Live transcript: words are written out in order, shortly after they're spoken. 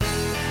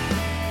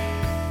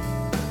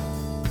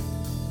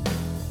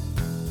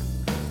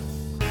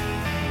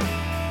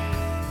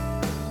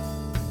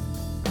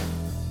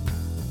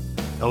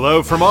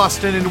Hello from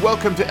Austin, and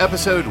welcome to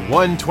episode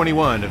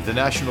 121 of the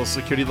National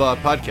Security Law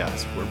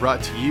Podcast. We're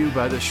brought to you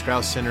by the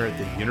Strauss Center at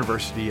the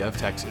University of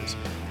Texas.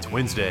 It's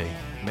Wednesday,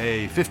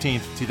 May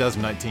 15th,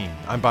 2019.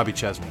 I'm Bobby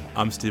Chesney.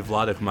 I'm Steve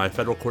Vladeck. My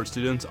federal court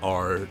students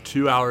are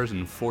 2 hours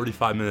and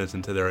 45 minutes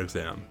into their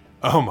exam.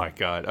 Oh my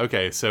God.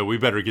 Okay, so we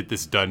better get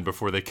this done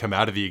before they come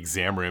out of the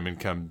exam room and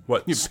come...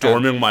 What,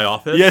 storming my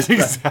office? Yes,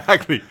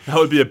 exactly. That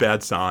would be a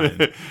bad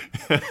sign.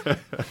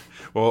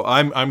 Well,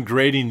 I'm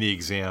grading the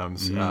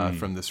exams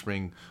from the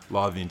spring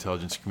Law of the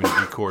Intelligence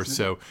Community course,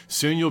 so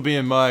soon you'll be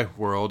in my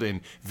world, and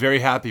very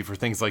happy for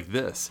things like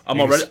this. I'm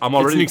already.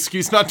 It's an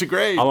excuse not to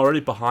grade. I'm already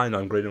behind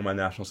on grading my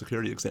national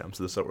security exams.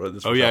 This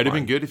oh yeah, it'd have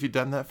been good if you'd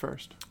done that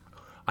first.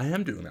 I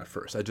am doing that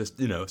first. I just,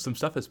 some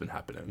stuff has been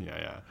happening.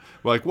 Yeah.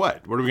 Well, like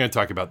what? What are we going to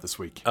talk about this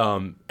week?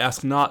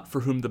 Ask not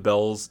for whom the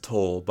bells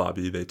toll,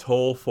 Bobby. They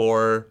toll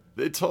for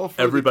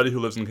everybody who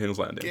lives in King's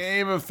Landing.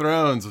 Game of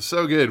Thrones.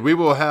 So good. We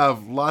will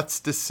have lots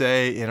to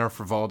say in our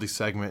frivolity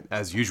segment,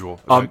 as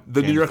usual.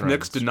 The New York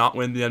Knicks did not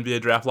win the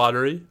NBA draft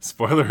lottery.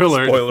 Spoiler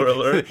alert. Spoiler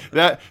alert.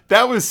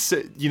 that was,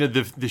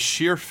 the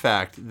sheer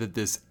fact that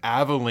this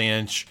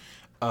avalanche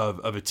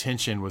of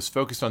attention was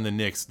focused on the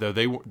Knicks, though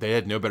they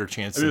had no better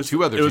chance than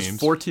two other teams. It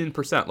was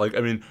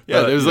 14%.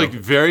 It was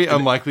very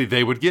unlikely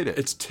they would get it.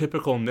 It's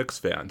typical Knicks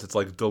fans. It's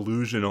like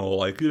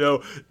delusional.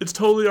 It's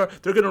totally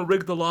they're going to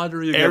rig the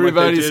lottery again.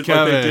 Everybody's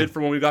coming. Like they did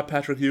for when we got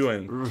Patrick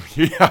Ewing.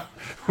 Yeah,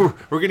 we're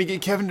going to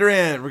get Kevin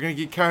Durant. We're going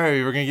to get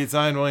Kyrie. We're going to get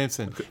Zion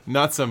Williamson.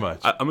 Not so much.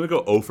 I'm going to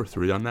go 0 for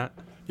 3 on that.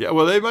 Yeah,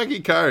 well, they might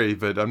get Kyrie,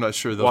 but I'm not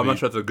sure they'll I'm not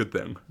sure that's a good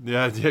thing.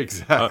 Yeah,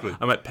 exactly.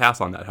 I might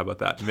pass on that. How about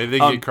that? Maybe they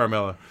can get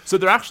Carmelo. So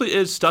there actually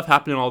is stuff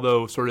happening,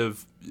 although sort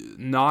of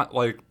not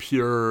like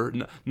pure,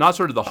 not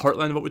sort of the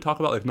heartland of what we talk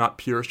about, like not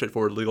pure,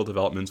 straightforward legal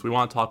developments. We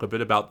want to talk a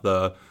bit about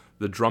the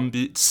drum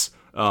beats,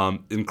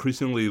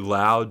 increasingly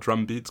loud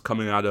drum beats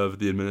coming out of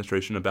the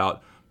administration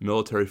about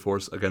military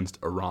force against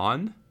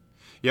Iran.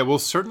 Yeah, we'll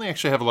certainly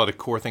actually have a lot of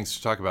core things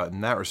to talk about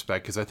in that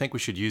respect, because I think we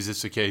should use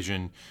this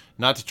occasion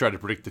not to try to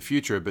predict the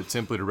future, but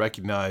simply to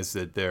recognize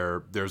that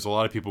there's a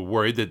lot of people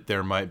worried that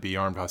there might be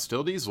armed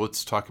hostilities.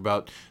 Let's talk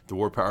about the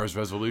War Powers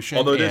Resolution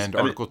and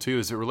Article 2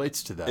 as it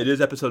relates to that. It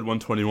is episode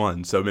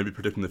 121, so maybe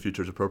predicting the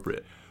future is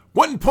appropriate.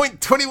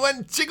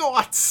 1.21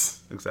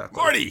 gigawatts! Exactly.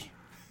 Marty!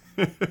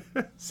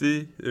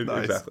 See?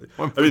 Nice. Exactly.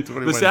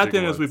 The sad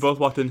thing is we both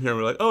walked in here and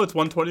we're like, oh, it's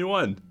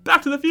 121.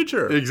 Back to the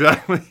future.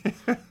 Exactly.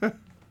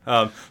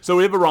 So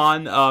we have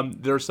Iran.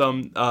 There's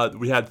some.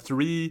 We had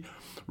 3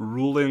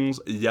 rulings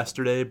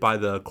yesterday by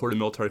the Court of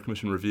Military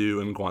Commission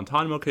Review in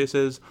Guantanamo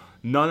cases.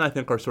 None, I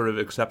think, are sort of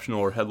exceptional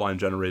or headline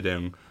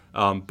generating.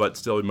 But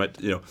still, we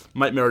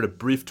might merit a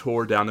brief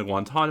tour down to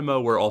Guantanamo,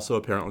 where also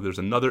apparently there's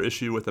another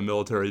issue with a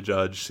military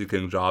judge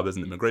seeking a job as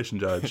an immigration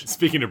judge.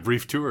 Speaking of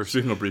brief tours,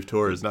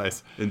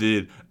 nice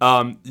indeed.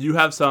 You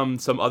have some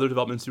other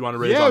developments you want to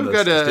raise? Yeah, on we've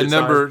got a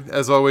number. Side?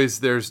 As always,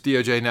 there's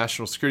DOJ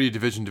National Security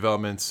Division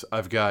developments.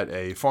 I've got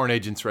a Foreign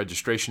Agents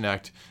Registration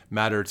Act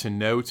matter to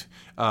note.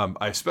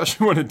 I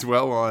especially want to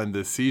dwell on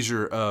the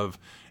seizure of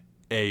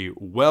a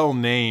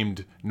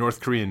well-named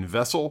North Korean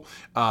vessel.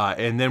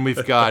 And then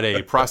we've got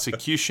a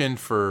prosecution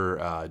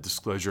for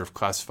disclosure of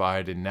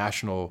classified and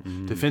national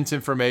defense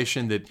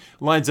information that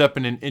lines up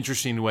in an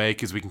interesting way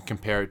because we can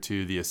compare it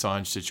to the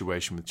Assange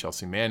situation with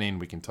Chelsea Manning.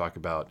 We can talk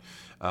about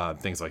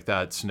things like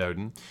that,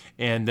 Snowden.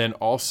 And then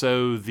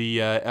also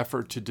the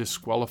effort to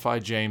disqualify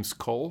James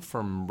Cole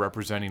from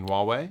representing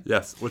Huawei.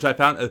 Yes, which I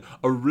found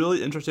a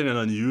really interesting and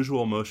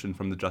unusual motion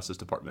from the Justice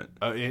Department.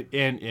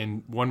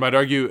 And one might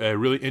argue a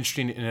really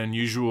interesting and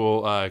unusual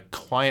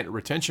client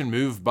retention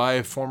move by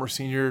a former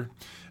senior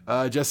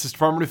Justice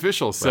Department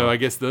official. So I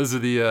guess those are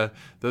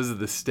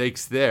the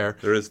stakes there.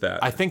 There is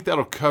that. I think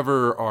that'll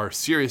cover our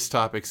serious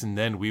topics, and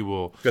then we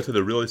will get to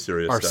the really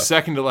serious our stuff.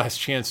 Second to last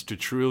chance to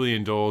truly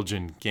indulge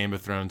in Game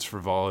of Thrones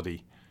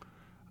frivolity.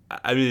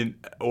 I mean,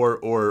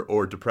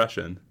 or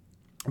depression.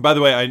 By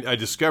the way, I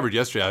discovered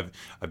yesterday.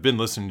 I've been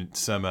listening to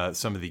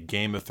some of the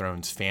Game of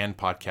Thrones fan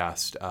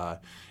podcast,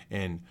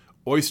 and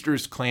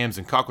Oysters, Clams,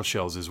 and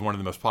Cockleshells is one of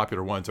the most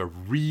popular ones. A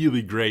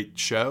really great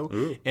show.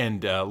 Ooh.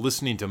 And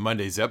listening to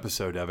Monday's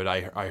episode of it,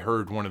 I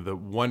heard one of the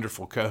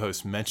wonderful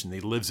co-hosts mention that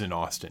he lives in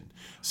Austin.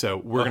 So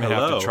we're going to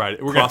have to try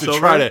to. We're going to have to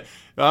try to.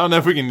 I don't know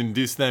if we can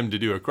induce them to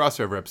do a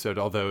crossover episode,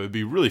 although it would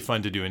be really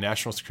fun to do a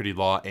national security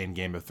law and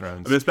Game of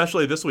Thrones. I mean,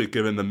 especially this week,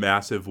 given the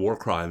massive war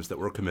crimes that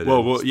were committed.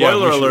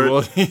 Spoiler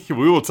alert.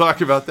 We will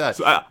talk about that.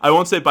 So I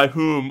won't say by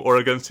whom or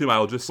against whom. I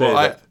will just say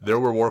that there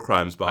were war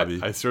crimes, Bobby.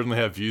 I certainly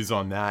have views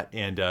on that,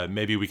 and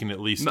maybe we can at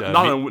least... not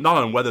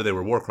on whether they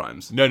were war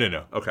crimes. No.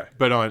 Okay.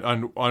 But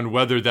on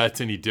whether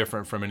that's any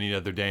different from any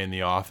other day in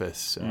the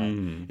office.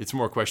 It's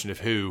more a question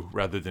of who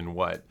rather than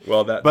what.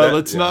 Well,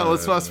 let's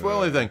not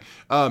spoil anything.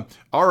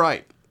 All right.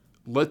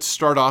 Let's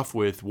start off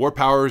with war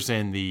powers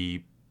and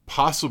the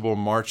possible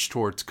march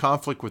towards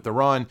conflict with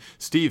Iran.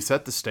 Steve,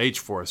 set the stage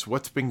for us.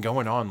 What's been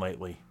going on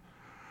lately?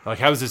 Like,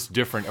 how is this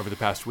different over the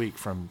past week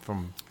from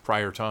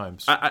prior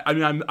times? I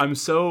mean, I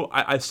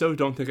so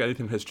don't think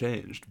anything has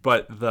changed.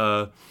 But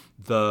the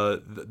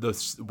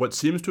what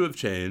seems to have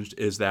changed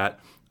is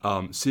that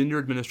senior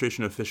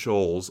administration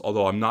officials,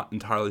 although I'm not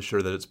entirely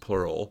sure that it's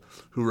plural,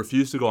 who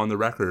refuse to go on the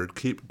record,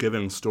 keep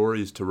giving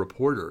stories to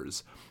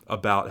reporters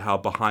about how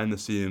behind the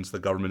scenes the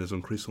government is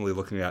increasingly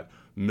looking at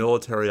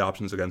military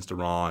options against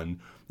Iran,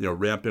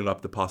 ramping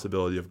up the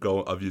possibility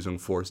of using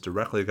force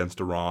directly against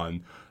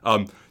Iran.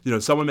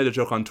 Someone made a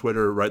joke on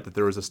Twitter, right, that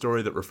there was a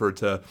story that referred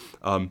to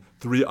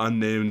 3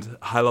 unnamed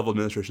high-level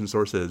administration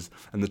sources,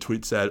 and the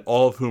tweet said,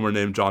 all of whom are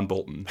named John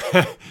Bolton.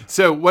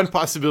 So one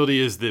possibility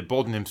is that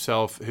Bolton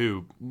himself,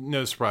 who,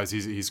 no surprise,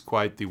 he's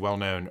quite the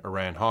well-known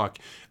Iran hawk,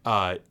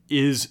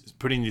 is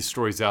putting these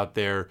stories out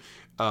there.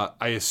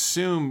 I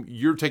assume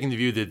you're taking the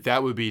view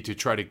that would be to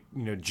try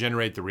to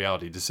generate the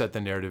reality, to set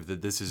the narrative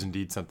that this is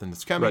indeed something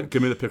that's coming. Right.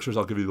 Give me the pictures,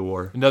 I'll give you the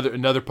war.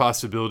 Another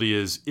possibility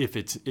is if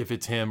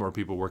it's him or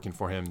people working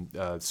for him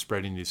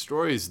spreading these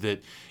stories,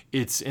 that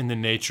it's in the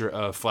nature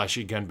of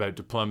flashy gunboat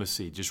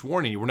diplomacy. Just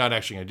warning you, we're not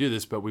actually going to do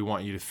this, but we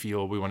want you to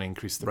feel, we want to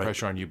increase the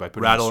pressure on you by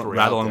putting the story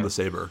out rattling there. the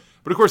saber.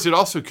 But of course, it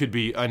also could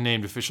be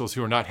unnamed officials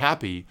who are not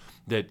happy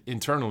that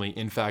internally,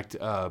 in fact,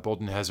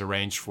 Bolton has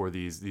arranged for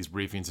these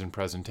briefings and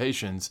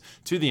presentations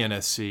to the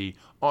NSC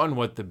on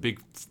what the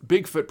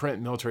big footprint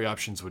military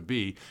options would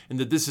be, and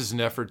that this is an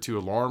effort to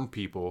alarm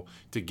people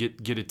to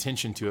get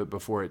attention to it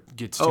before it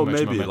gets too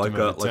much momentum.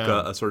 Like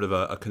a sort of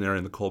a canary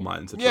in the coal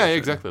mine situation. Yeah,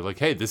 exactly. Like,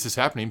 hey, this is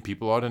happening.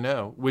 People ought to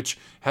know, which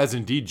has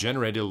indeed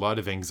generated a lot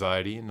of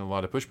anxiety and a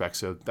lot of pushback.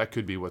 So that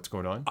could be what's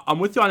going on. I'm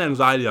with you on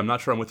anxiety. I'm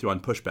not sure I'm with you on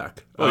pushback.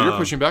 Oh, you're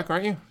pushing back,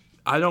 aren't you?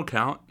 I don't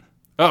count.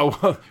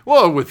 Oh,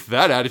 well, with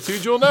that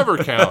attitude, you'll never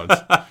count.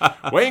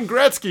 Wayne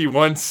Gretzky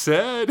once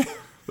said.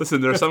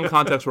 Listen, there are some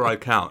contexts where I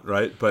count,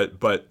 right? But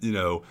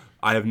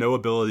I have no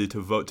ability to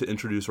vote to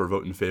introduce or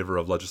vote in favor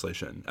of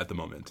legislation at the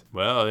moment.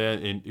 Well, yeah,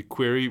 and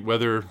query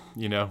whether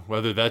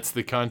that's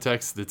the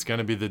context that's going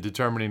to be the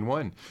determining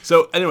one.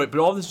 So anyway, but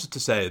all this is to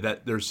say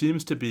that there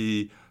seems to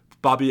be,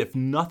 Bobby, if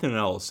nothing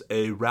else,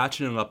 a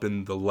ratcheting up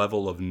in the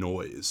level of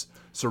noise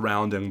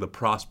surrounding the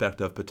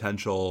prospect of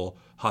potential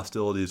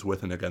hostilities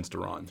with and against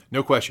Iran.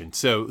 No question.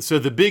 So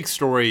the big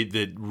story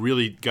that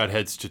really got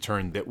heads to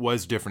turn that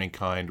was different in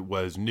kind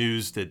was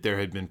news that there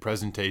had been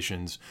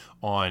presentations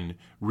on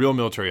real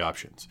military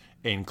options,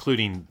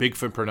 including big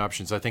footprint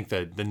options. I think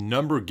that the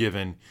number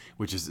given,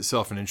 which is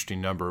itself an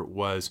interesting number,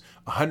 was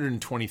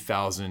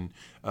 120,000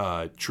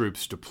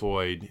 troops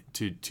deployed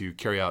to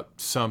carry out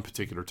some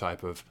particular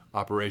type of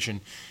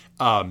operation.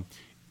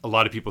 A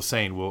lot of people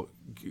saying, well,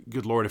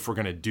 good Lord, if we're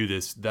going to do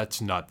this,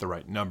 that's not the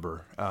right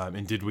number.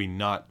 And did we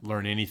not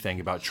learn anything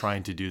about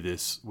trying to do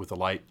this with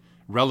a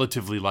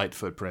relatively light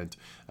footprint?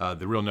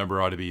 The real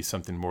number ought to be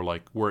something more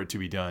like, were it to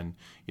be done,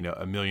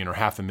 1 million or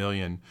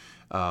 500,000.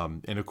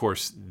 And of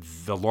course,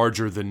 the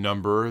larger the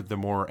number, the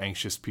more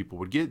anxious people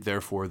would get.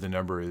 Therefore, the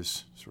number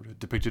is sort of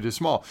depicted as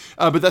small.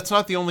 But that's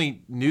not the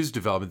only news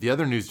development. The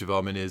other news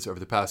development is over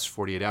the past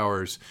 48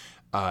 hours,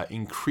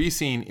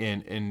 increasing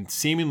in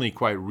seemingly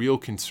quite real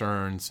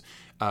concerns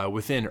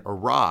within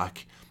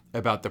Iraq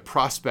about the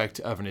prospect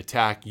of an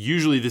attack.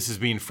 Usually this is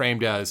being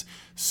framed as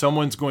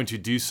someone's going to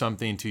do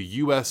something to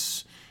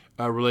U.S.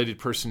 Related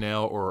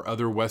personnel or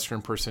other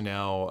Western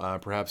personnel,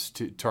 perhaps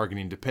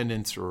targeting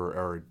dependents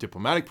or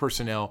diplomatic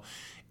personnel,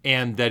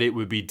 and that it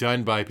would be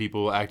done by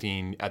people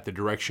acting at the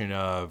direction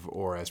of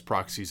or as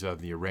proxies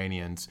of the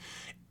Iranians.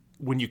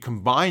 When you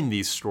combine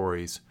these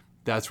stories,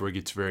 that's where it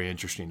gets very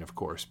interesting, of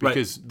course,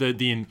 because right.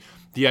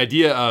 the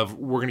idea of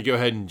we're going to go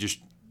ahead and just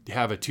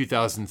have a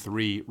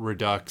 2003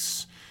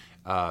 Redux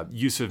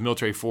use of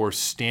military force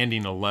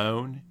standing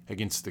alone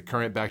against the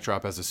current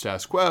backdrop as a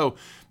status quo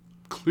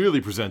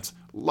clearly presents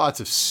lots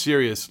of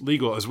serious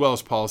legal as well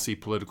as policy,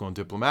 political, and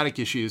diplomatic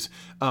issues.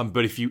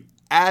 But if you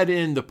add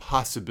in the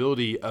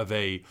possibility of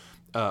a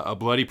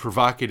bloody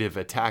provocative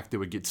attack that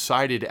would get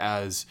cited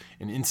as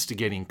an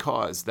instigating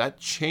cause, that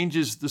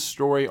changes the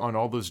story on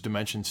all those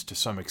dimensions to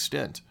some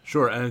extent.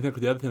 Sure, and I think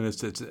the other thing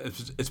is it's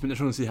been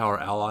interesting to see how our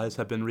allies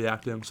have been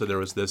reacting. So there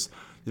was this,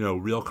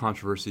 real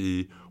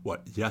controversy,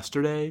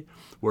 yesterday,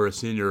 where a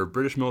senior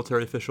British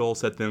military official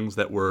said things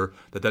that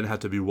then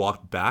had to be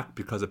walked back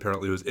because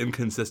apparently it was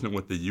inconsistent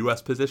with the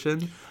U.S.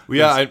 position. Well,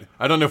 yeah,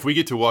 I don't know if we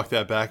get to walk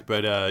that back,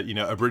 but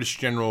a British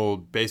general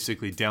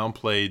basically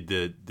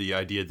downplayed the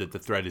idea that the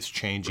threat is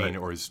changing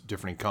or is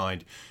different in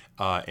kind,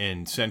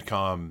 and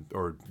CENTCOM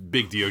or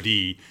big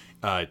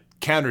DOD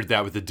countered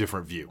that with a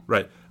different view.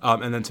 Right,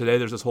 and then today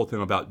there's this whole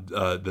thing about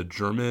the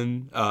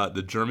German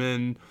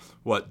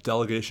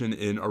delegation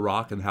in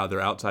Iraq and how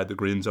they're outside the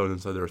green zone and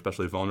so they're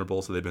especially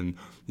vulnerable. So they've been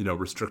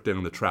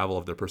restricting the travel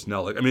of their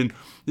personnel.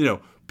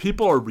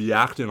 People are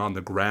reacting on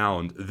the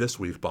ground this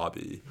week,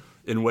 Bobby,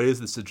 in ways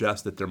that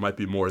suggest that there might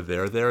be more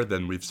there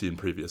than we've seen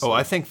previously.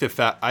 I think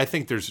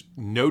there's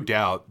no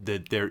doubt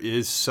that there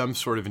is some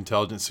sort of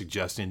intelligence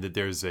suggesting that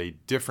there's a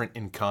different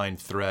in kind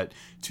threat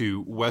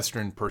to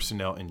Western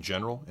personnel in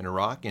general in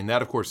Iraq, and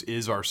that of course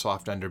is our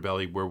soft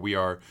underbelly where we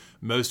are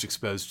most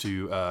exposed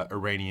to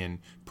Iranian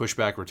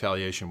pushback,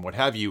 retaliation, what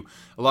have you.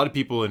 A lot of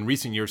people in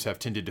recent years have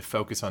tended to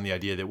focus on the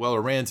idea that, well,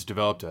 Iran's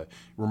developed a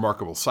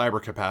remarkable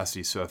cyber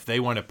capacity, so if they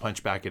want to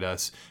punch back at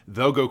us,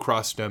 they'll go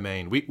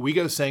cross-domain. We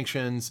go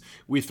sanctions,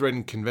 we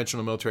threaten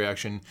conventional military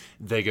action,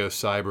 they go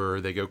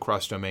cyber, they go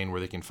cross-domain where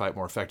they can fight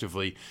more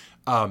effectively.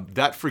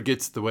 That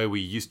forgets the way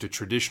we used to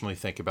traditionally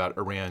think about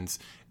Iran's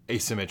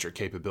asymmetric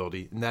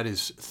capability, and that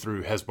is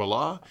through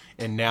Hezbollah,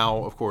 and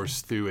now, of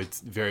course, through its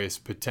various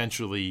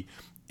potentially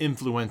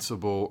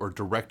influenceable or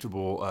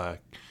directable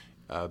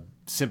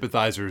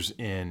sympathizers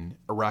in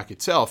Iraq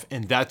itself,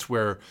 and that's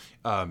where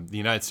the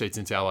United States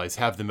and its allies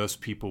have the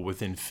most people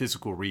within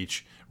physical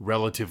reach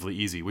relatively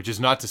easy, which is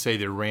not to say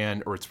that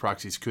Iran or its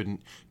proxies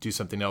couldn't do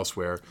something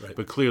elsewhere, right.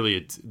 But clearly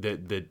it's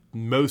the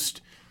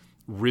most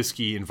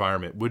risky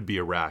environment would be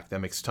Iraq. That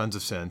makes tons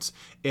of sense.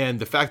 And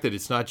the fact that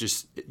it's not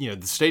just, the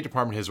State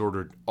Department has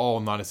ordered all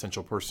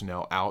non-essential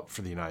personnel out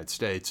for the United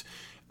States.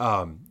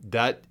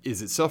 That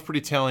is itself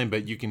pretty telling,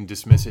 but you can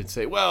dismiss it and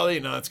say, well,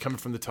 it's coming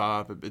from the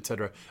top, et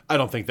cetera. I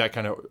don't think that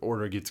kind of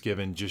order gets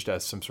given just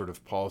as some sort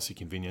of policy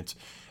convenience.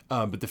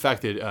 But the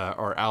fact that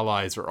our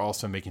allies are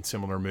also making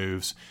similar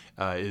moves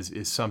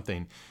is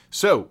something.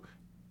 So,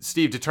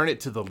 Steve, to turn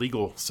it to the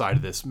legal side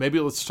of this, maybe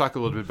let's talk a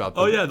little bit about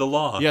the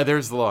law. Yeah,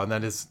 there's the law, and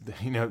that is,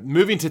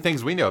 moving to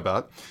things we know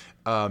about.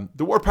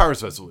 The War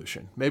Powers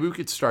Resolution. Maybe we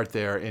could start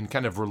there and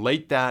kind of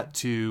relate that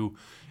to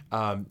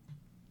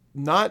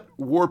not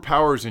war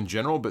powers in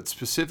general, but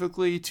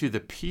specifically to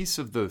the piece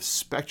of the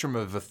spectrum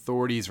of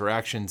authorities or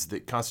actions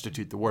that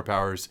constitute the war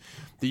powers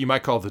that you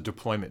might call the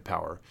deployment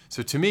power.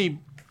 So to me,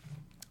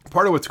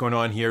 part of what's going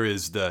on here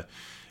is the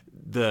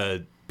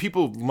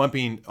people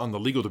lumping on the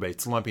legal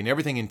debates, lumping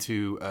everything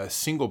into a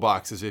single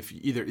box as if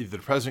either the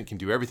president can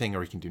do everything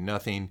or he can do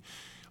nothing.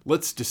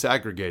 Let's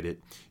disaggregate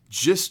it.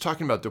 Just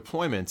talking about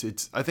deployments,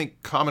 it's, I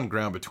think, common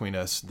ground between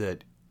us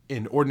that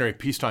in ordinary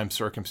peacetime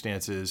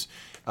circumstances,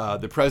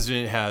 the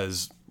president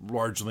has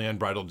largely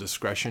unbridled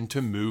discretion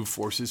to move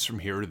forces from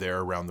here to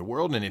there around the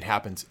world, and it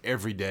happens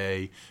every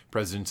day.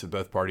 Presidents of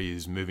both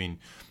parties moving,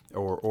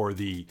 or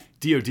the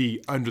DoD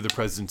under the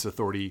president's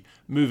authority,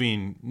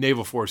 moving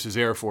naval forces,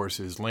 air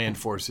forces, land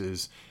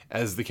forces,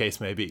 as the case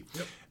may be.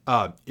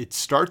 Yep. It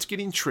starts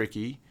getting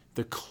tricky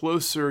the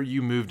closer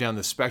you move down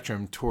the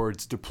spectrum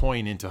towards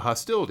deploying into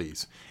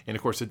hostilities. And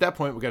of course, at that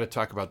point, we've got to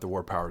talk about the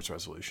War Powers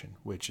Resolution,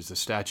 which is a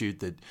statute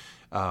that,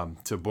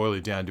 to boil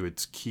it down to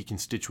its key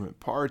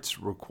constituent parts,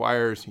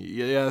 requires,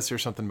 yes,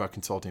 there's something about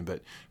consulting,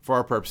 but for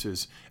our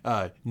purposes,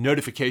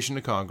 notification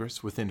to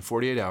Congress within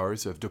 48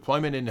 hours of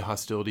deployment into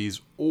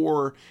hostilities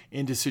or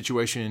into a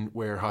situation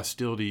where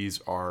hostilities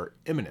are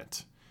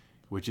imminent,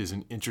 which is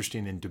an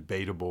interesting and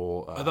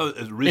debatable, I thought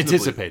it was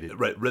anticipated.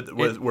 Right.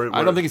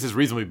 I don't think it says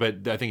reasonably,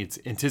 but I think it's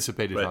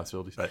anticipated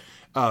hostilities.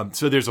 Right.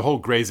 So there's a whole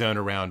gray zone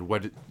around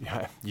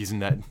using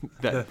that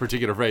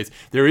particular phrase,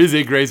 there is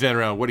a gray zone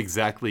around what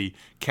exactly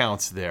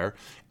counts there.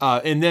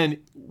 And then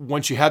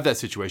once you have that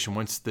situation,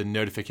 once the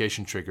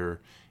notification trigger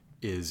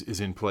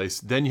is in place,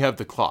 then you have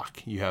the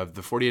clock. You have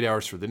the 48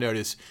 hours for the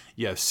notice.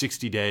 You have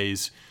 60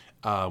 days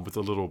with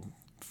a little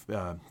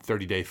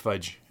 30-day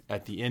fudge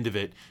at the end of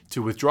it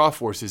to withdraw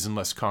forces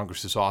unless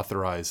Congress has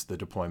authorized the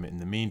deployment in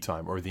the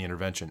meantime or the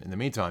intervention in the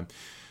meantime.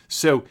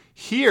 So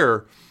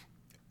here,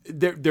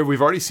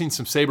 we've already seen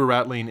some saber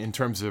rattling in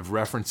terms of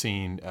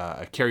referencing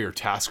a carrier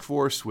task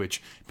force,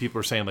 which people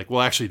are saying like,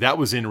 well, actually that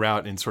was en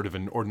route in sort of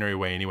an ordinary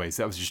way anyways.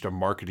 That was just a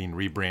marketing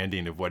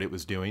rebranding of what it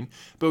was doing.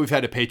 But we've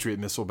had a Patriot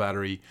missile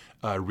battery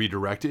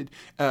redirected.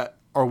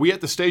 Are we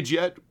at the stage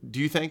yet, do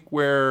you think,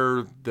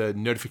 where the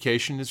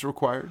notification is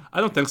required?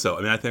 I don't think so.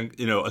 I mean, I think,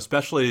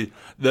 especially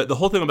the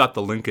whole thing about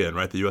the Lincoln,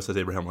 right, the USS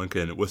Abraham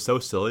Lincoln, it was so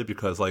silly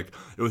because, it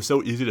was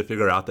so easy to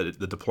figure out that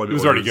the deployment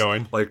was already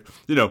going.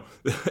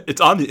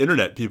 It's on the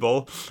internet,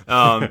 people.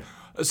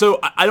 So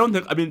I don't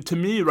think, to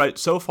me, right,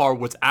 so far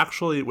what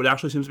actually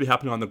seems to be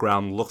happening on the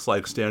ground looks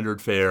like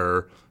standard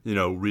fare,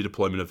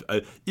 redeployment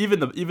of even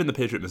the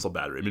Patriot missile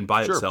battery.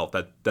 By Sure. itself,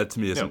 that to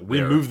me isn't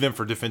we move them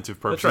for defensive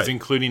purposes, right.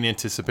 including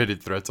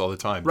anticipated threats all the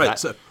time.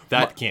 Right.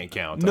 That can't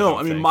count.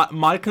 No,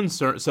 my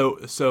concern.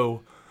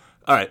 So.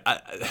 All right,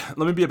 let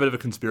me be a bit of a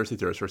conspiracy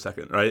theorist for a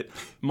second, right?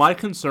 My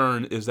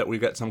concern is that we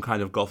get some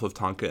kind of Gulf of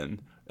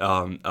Tonkin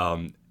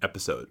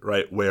episode,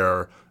 right,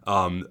 where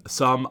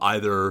some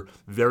either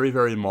very,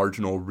 very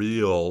marginal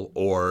real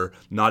or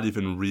not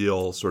even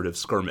real sort of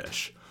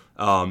skirmish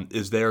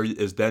is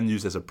then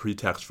used as a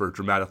pretext for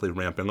dramatically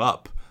ramping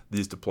up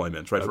these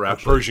deployments, right? A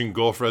Persian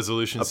Gulf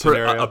resolution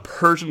scenario. A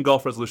Persian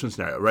Gulf resolution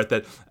scenario, right?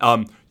 That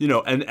and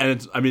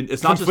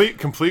it's not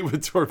complete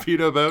with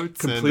torpedo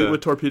boats,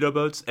 with torpedo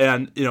boats,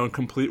 and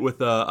complete with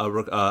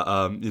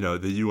the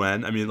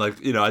UN.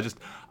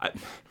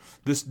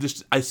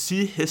 this I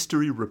see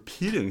history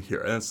repeating here,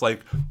 and it's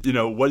like,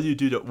 what do you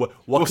do to what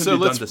can be done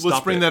to stop it?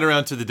 Let's bring that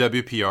around to the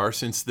WPR,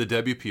 since the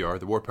WPR,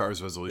 the War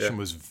Powers Resolution,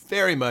 was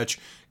very much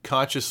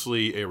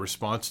consciously a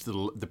response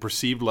to the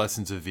perceived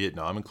lessons of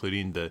Vietnam,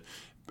 including the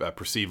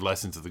perceived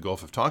lessons of the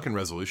Gulf of Tonkin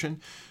resolution.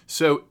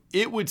 So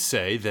it would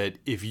say that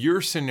if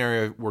your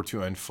scenario were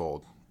to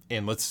unfold,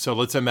 and let's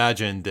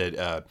imagine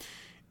that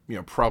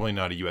probably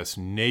not a U.S.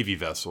 Navy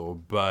vessel,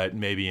 but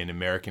maybe an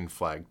American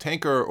flag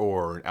tanker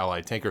or an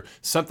Allied tanker,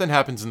 something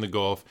happens in the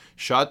Gulf,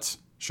 shots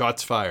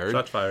fired.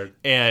 Shots fired.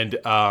 And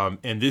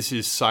this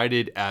is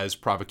cited as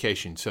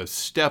provocation. So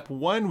step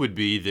one would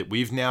be that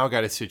we've now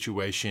got a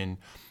situation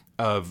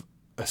of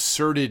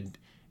asserted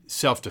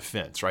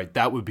self-defense, right?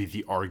 That would be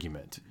the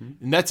argument.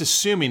 Mm-hmm. And that's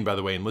assuming, by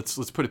the way, and let's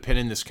put a pin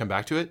in this, come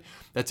back to it.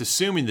 That's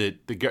assuming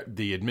that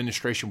the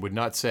administration would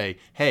not say,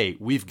 hey,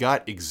 we've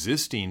got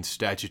existing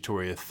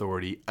statutory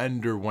authority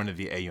under one of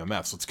the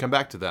AUMFs. Let's come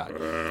back to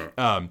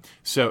that.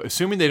 So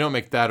assuming they don't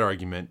make that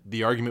argument,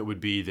 the argument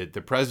would be that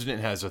the president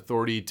has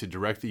authority to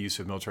direct the use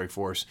of military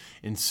force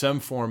in some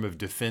form of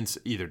defense,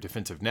 either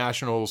defense of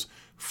nationals,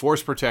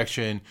 force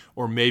protection,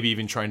 or maybe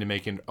even trying to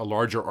make a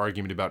larger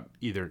argument about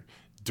either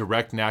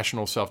direct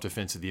national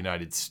self-defense of the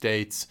United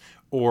States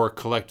or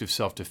collective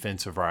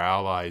self-defense of our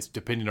allies,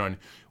 depending on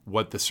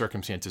what the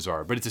circumstances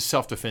are. But it's a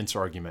self-defense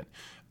argument.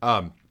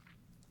 Under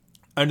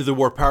the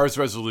War Powers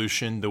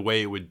Resolution, the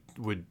way it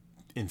would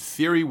in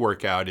theory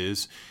work out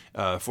is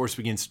force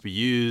begins to be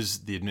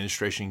used, the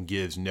administration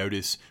gives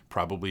notice,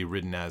 probably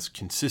written as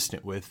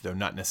consistent with, though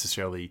not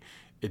necessarily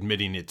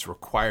admitting it's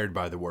required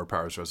by the War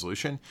Powers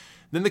Resolution.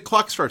 Then the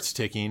clock starts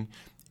ticking.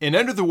 And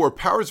under the War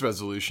Powers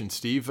Resolution,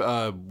 Steve,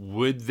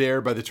 would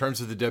there, by the terms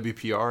of the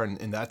WPR and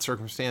in that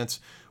circumstance,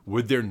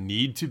 would there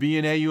need to be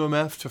an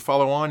AUMF to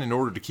follow on in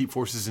order to keep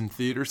forces in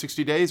theater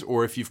 60 days?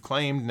 Or if you've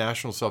claimed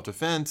national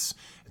self-defense,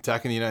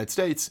 attacking the United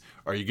States,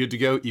 are you good to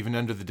go even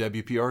under the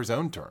WPR's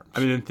own terms?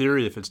 I mean, in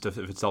theory, if it's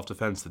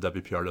self-defense, the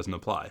WPR doesn't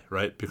apply,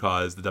 right?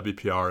 Because the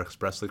WPR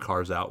expressly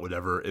carves out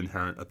whatever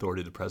inherent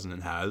authority the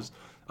president has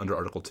under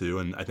Article 2.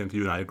 And I think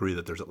you and I agree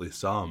that there's at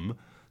least some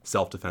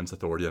self-defense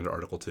authority under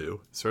Article 2.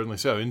 Certainly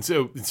so. And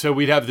so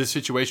we'd have this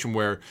situation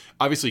where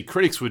obviously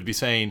critics would be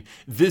saying,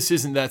 this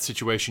isn't that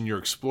situation, you're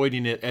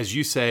exploiting it. As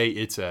you say,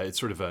 it's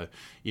sort of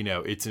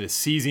it's a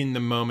seizing the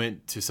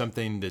moment to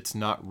something that's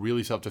not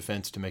really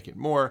self-defense to make it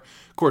more.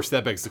 Of course,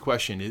 that begs the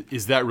question,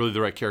 is that really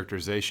the right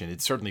characterization?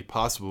 It's certainly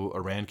possible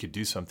Iran could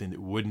do something that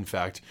would in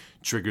fact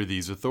trigger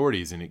these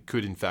authorities, and it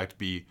could in fact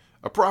be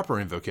a proper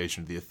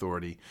invocation of the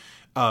authority.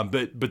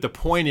 But the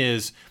point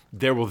is,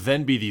 there will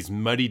then be these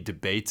muddy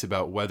debates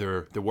about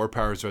whether the War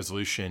Powers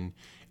Resolution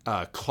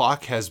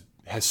clock has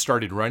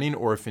started running,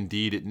 or if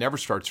indeed it never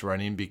starts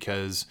running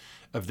because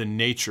of the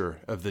nature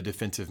of the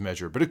defensive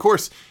measure. But of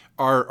course,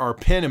 our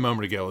pin a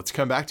moment ago, let's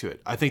come back to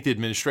it. I think the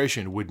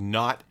administration would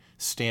not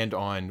stand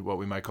on what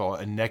we might call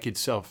a naked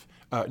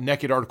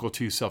Article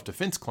 2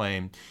 self-defense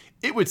claim.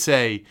 It would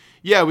say,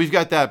 yeah, we've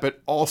got that,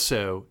 but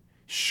also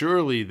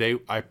surely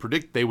I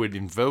predict they would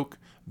invoke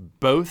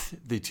both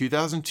the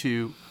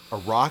 2002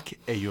 Iraq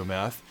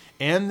AUMF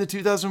and the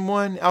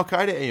 2001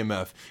 Al-Qaeda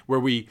AUMF, where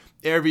we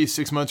every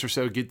 6 months or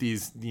so get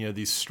these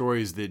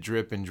stories that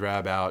drip and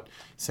drab out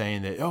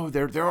saying that, oh,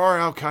 there are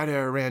Al-Qaeda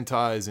Iran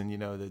ties, and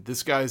that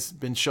this guy's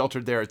been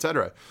sheltered there,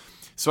 etc.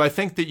 So I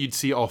think that you'd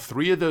see all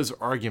three of those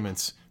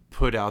arguments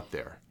put out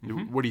there.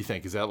 Mm-hmm. What do you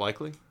think? Is that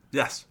likely?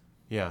 Yes.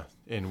 Yeah.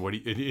 And what do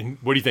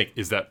you think?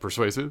 Is that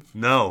persuasive?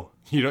 No.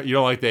 You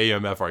don't like the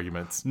AUMF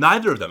arguments?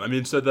 Neither of them. I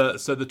mean, so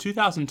the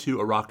 2002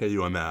 Iraq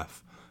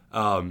AUMF,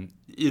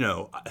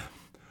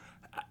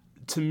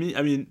 to me,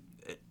 I mean,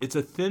 it's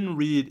a thin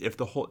reed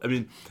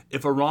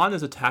if Iran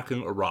is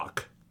attacking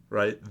Iraq,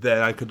 right,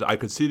 then I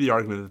could see the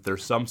argument that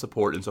there's some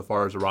support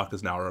insofar as Iraq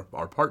is now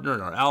our partner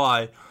and our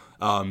ally,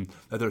 that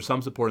there's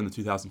some support in the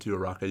 2002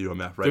 Iraq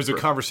AUMF, right? There's a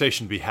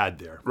conversation to be had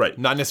there. Right.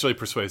 Not necessarily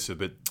persuasive,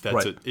 but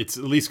it's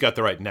at least got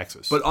the right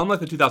nexus. But unlike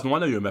the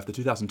 2001 AUMF, the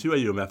 2002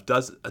 AUMF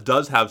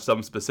does have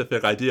some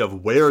specific idea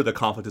of where the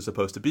conflict is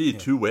supposed to be,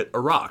 to wit,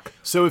 Iraq.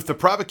 So if the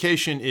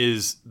provocation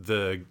is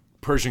the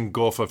Persian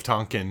Gulf of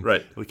Tonkin,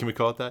 right? Can we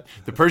call it that?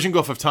 The Persian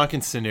Gulf of Tonkin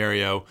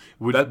scenario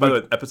would... By the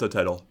way, episode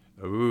title.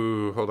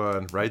 Ooh, hold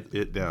on. Write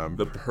it down.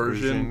 The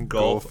Persian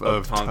Gulf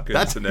of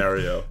Tonkin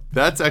scenario.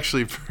 That's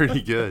actually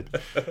pretty good.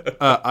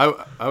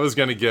 I was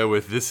going to go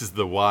with, this is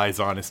the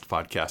wise, honest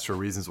podcast for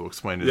reasons we'll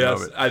explain in a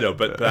moment. Yes, I know,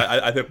 but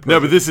I think... No,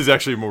 but this is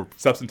actually more...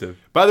 substantive.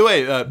 By the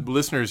way,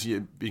 listeners,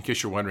 in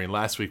case you're wondering,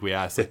 last week we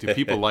asked, do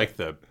people like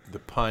the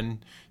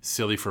pun,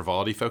 silly,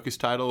 frivolity-focused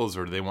titles,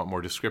 or do they want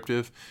more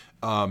descriptive?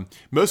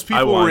 Most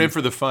people were in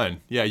for the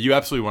fun. Yeah, you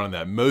absolutely wanted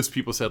that. Most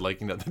people said,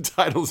 the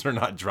titles are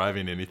not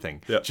driving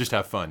anything. Yep. Just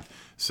have fun.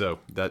 So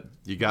that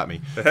you got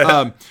me.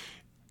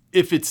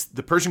 If it's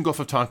the Persian Gulf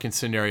of Tonkin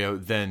scenario,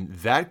 then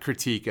that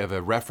critique of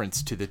a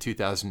reference to the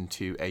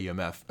 2002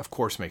 AUMF, of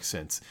course, makes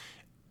sense.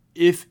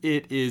 if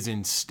it is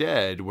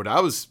instead what I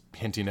was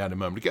hinting at a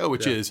moment ago,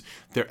 which is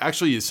there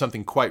actually is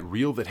something quite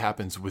real that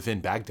happens within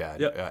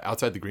Baghdad,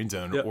 outside the green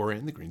zone, or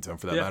in the green zone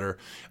for that matter,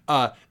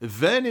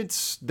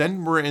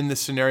 then we're in the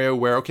scenario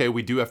where, okay,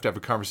 we do have to have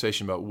a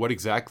conversation about what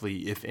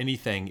exactly, if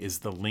anything, is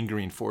the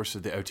lingering force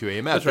of the O2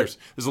 AUMF. That's right.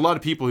 There's a lot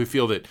of people who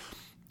feel that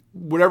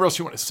whatever else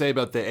you want to say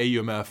about the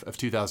AUMF of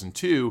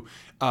 2002,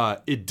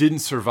 it didn't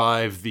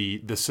survive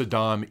the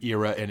Saddam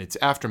era and its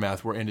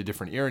aftermath. We're in a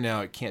different era now.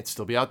 It can't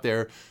still be out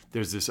there.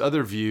 There's this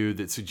other view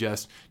that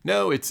suggests,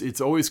 no, it's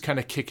always kind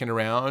of kicking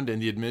around,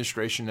 and the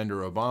administration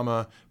under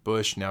Obama,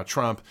 Bush, now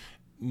Trump,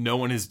 no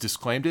one has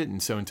disclaimed it,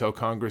 and so until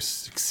Congress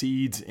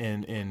succeeds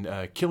in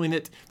killing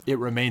it, it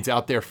remains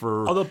out there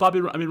for... Although,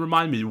 Bobby,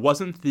 remind me,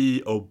 wasn't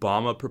the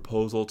Obama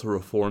proposal to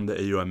reform the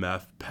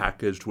AUMF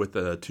packaged with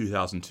the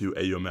 2002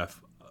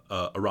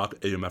 Iraq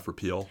AUMF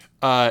repeal?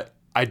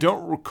 I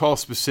don't recall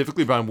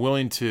specifically, but I'm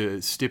willing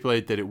to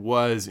stipulate that it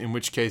was, in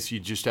which case you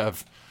just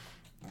have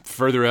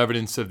further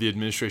evidence of the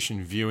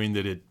administration viewing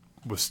that it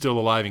was still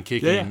alive and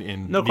kicking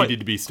and needed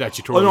to be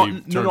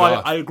statutorily turned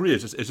off. I agree.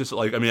 It's just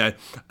like, I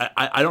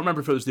don't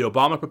remember if it was the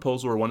Obama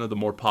proposal or one of the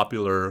more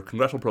popular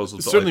congressional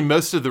proposals. Certainly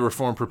most of the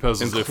reform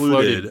proposals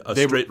included a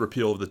straight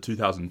repeal of the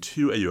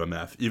 2002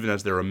 AUMF, even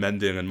as they're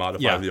amending and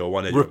modifying the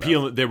 01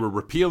 AUMF. They were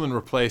repeal and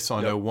replace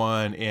on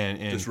 01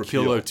 and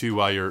kill 02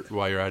 while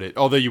you're at it.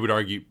 Although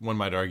one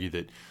might argue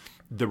that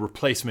the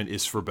replacement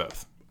is for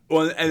both.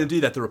 Well, and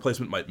indeed that the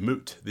replacement might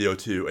moot the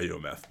 02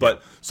 AUMF.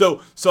 But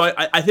so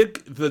I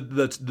think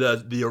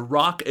the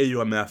Iraq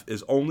AUMF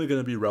is only going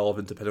to be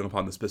relevant depending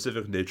upon the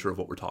specific nature of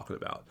what we're talking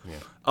about.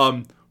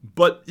 Yeah.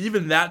 But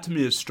even that to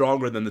me is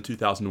stronger than the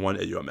 2001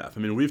 AUMF. I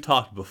mean, we've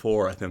talked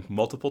before, I think,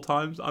 multiple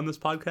times on this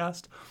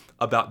podcast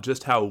about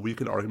just how weak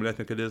an argument I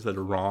think it is that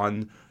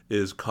Iran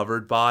is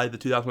covered by the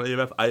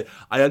 2001 AUMF.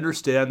 I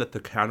understand that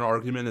the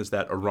counter-argument is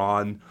that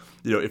Iran,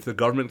 if the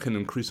government can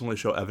increasingly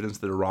show evidence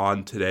that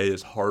Iran today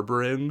is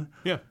harboring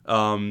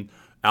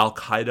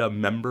Al-Qaeda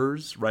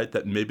members, right,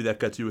 that maybe that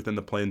gets you within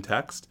the plain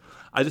text.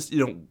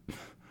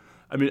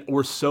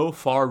 We're so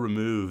far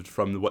removed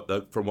from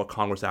what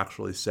Congress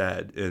actually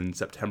said in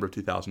September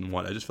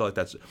 2001. I just feel like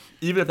that's,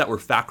 even if that were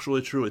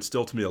factually true, it's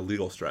still to me a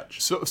legal stretch.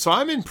 So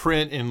I'm in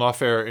print, in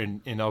Lawfare,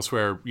 and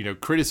elsewhere,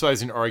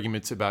 criticizing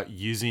arguments about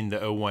using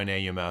the 01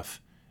 AUMF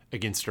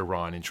against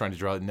Iran and trying to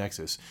draw the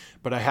nexus.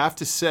 But I have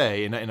to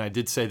say, and I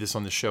did say this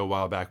on the show a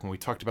while back when we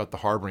talked about the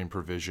harboring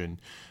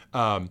provision,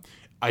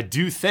 I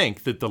do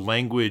think that the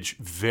language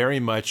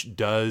very much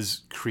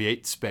does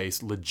create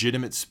space,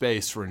 legitimate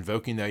space for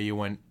invoking the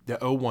 01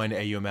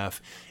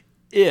 AUMF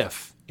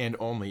if, and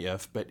only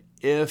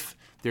if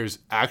there's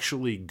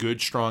actually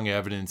good, strong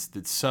evidence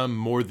that some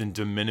more than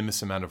de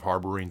minimis amount of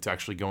harboring is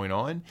actually going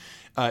on.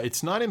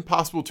 It's not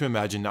impossible to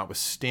imagine,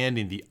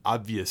 notwithstanding the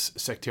obvious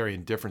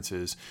sectarian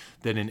differences,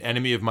 that an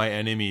enemy of my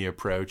enemy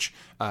approach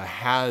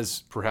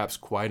has, perhaps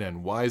quite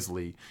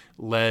unwisely,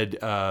 led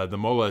the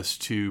mullahs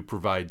to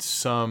provide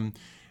some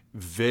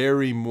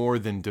very more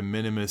than de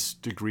minimis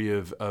degree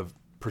of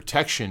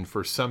protection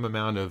for some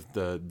amount of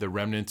the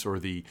remnants or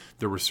the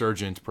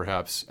resurgent,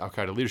 perhaps,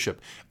 Al-Qaeda leadership.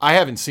 I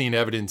haven't seen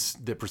evidence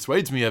that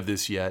persuades me of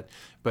this yet,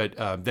 but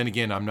then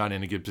again, I'm not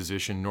in a good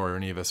position, nor are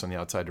any of us on the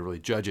outside, to really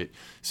judge it.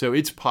 So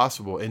it's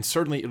possible, and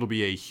certainly it'll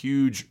be a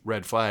huge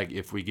red flag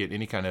if we get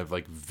any kind of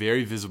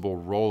very visible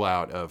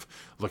rollout of,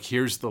 look,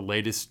 here's the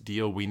latest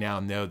deal. We now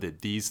know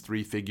that these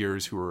three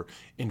figures who are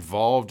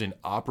involved in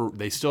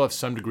they still have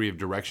some degree of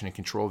direction and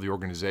control of the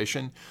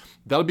organization.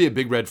 That'll be a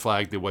big red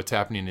flag that what's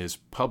happening is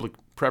public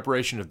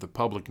preparation of the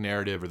public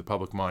narrative or the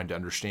public mind to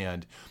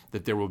understand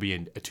that there will be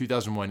a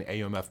 2001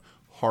 AUMF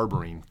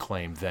harboring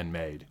claim then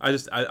made.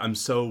 I'm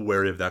so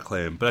wary of that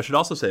claim. But I should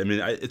also say,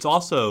 it's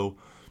also,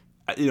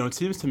 it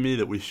seems to me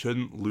that we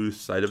shouldn't lose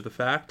sight of the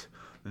fact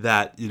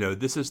that,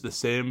 these are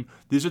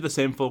the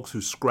same folks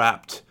who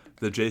scrapped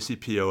the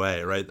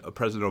JCPOA, right,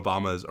 President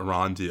Obama's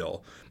Iran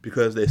deal,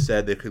 because they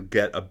said they could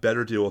get a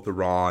better deal with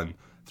Iran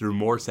through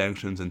more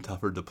sanctions and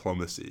tougher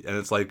diplomacy. And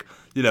it's like,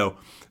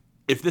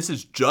 if this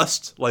is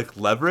just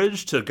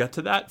leverage to get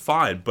to that,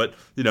 fine. But,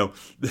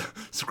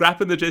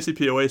 scrapping the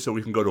JCPOA so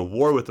we can go to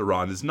war with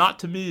Iran is not,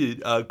 to me,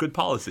 a good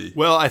policy.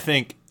 Well, I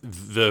think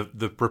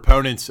the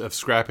proponents of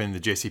scrapping the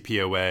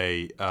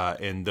JCPOA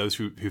and those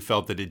who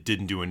felt that it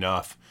didn't do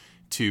enough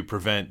to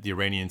prevent the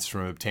Iranians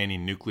from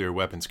obtaining nuclear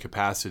weapons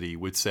capacity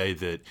would say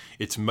that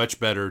it's much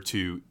better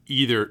to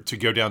either to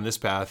go down this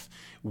path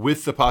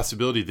with the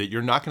possibility that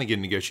you're not going to get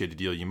a negotiated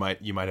deal. You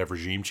might have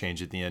regime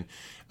change at the end.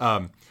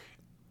 I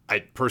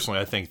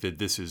think that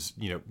this is,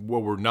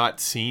 what we're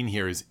not seeing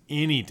here is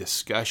any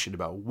discussion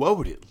about what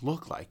would it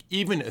look like,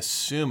 even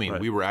assuming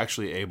we were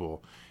actually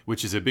able,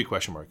 which is a big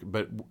question mark,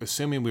 but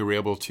assuming we were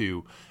able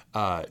to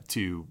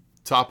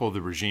topple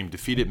the regime,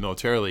 defeat it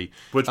militarily.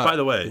 Which, by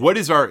the way, what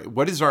is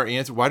our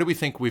answer? Why do we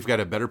think we've got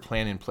a better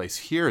plan in place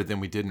here than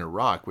we did in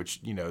Iraq,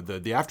 which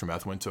the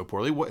aftermath went so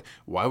poorly?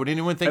 Why would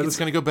anyone think it's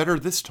going to go better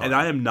this time? And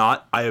I am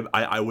not.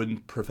 I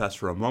wouldn't profess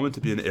for a moment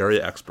to be an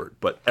area expert,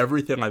 but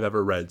everything I've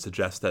ever read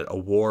suggests that a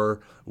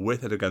war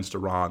with and against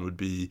Iran would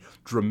be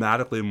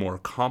dramatically more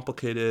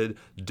complicated,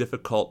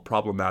 difficult,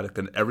 problematic,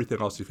 and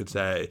everything else you could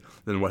say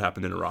than what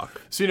happened in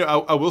Iraq. So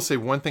I will say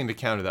one thing to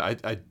counter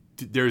that.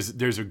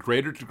 There's a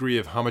greater degree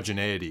of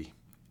homogeneity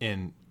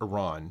in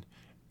Iran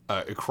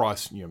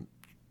across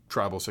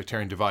tribal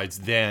sectarian divides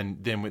than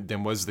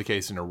was the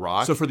case in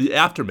Iraq. So for the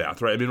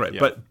aftermath, right? I mean, right.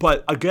 Yeah.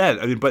 But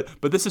again,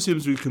 but this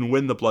assumes we can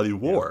win the bloody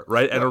war,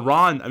 right? And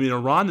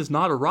Iran is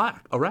not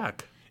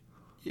Iraq.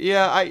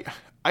 Yeah,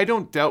 I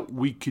don't doubt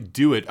we could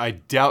do it. I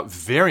doubt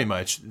very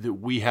much that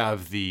we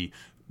have the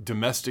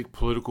domestic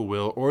political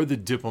will or the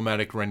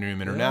diplomatic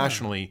rendering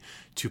internationally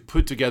to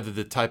put together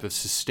the type of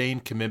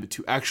sustained commitment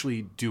to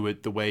actually do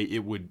it the way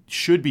it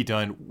should be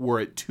done were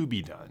it to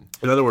be done.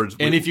 In other words,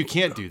 if you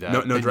can't do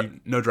that,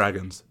 no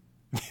dragons.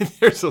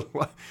 There's a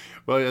lot.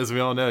 Well, as we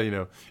all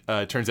know,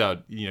 it turns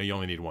out you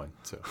only need one.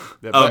 So,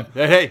 I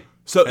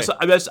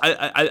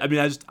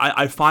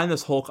find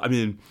this whole.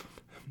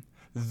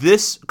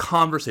 This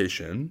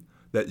conversation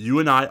that you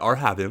and I are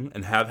having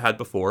and have had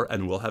before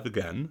and will have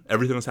again.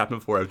 Everything has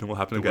happened before. Everything will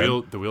happen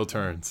again. The wheel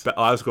turns.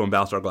 I was going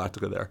Battlestar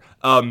Galactica there.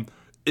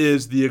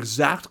 Is the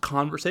exact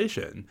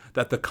conversation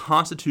that the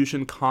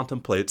Constitution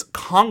contemplates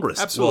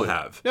Congress will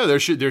have. No, there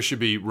should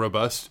be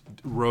robust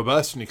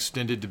and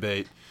extended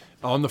debate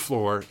on the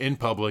floor in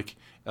public,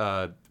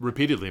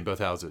 repeatedly in both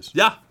houses.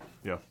 Yeah.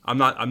 Yeah. I'm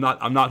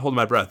not holding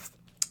my breath.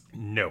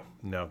 No,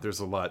 there's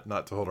a lot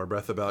not to hold our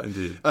breath about.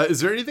 Indeed. Is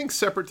there anything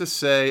separate to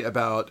say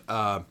about,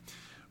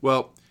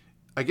 well,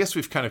 I guess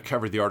we've kind of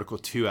covered the Article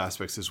 2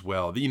 aspects as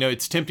well.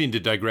 It's tempting to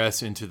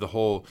digress into the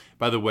whole,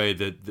 by the way,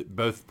 that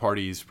both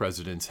parties'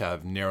 presidents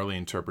have narrowly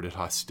interpreted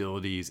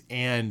hostilities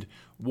and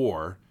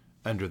war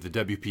under the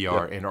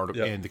WPR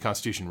and the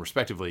Constitution,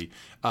 respectively,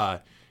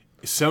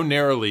 so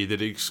narrowly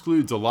that it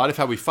excludes a lot of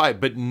how we fight,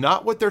 but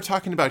not what they're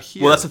talking about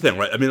here. Well, that's the thing,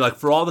 right?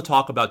 For all the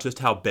talk about just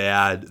how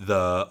bad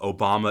the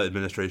Obama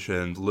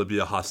administration's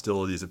Libya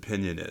hostilities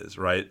opinion is,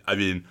 right?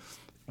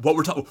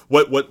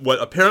 What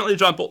apparently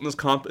John Bolton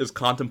is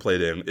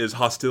contemplating is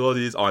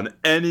hostilities on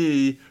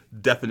any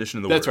definition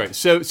of the word. That's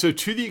right. So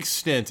to the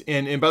extent,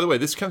 and by the way,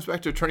 this comes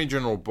back to Attorney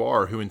General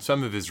Barr, who in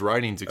some of his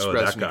writings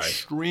expressed an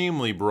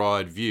extremely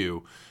broad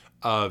view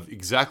of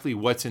exactly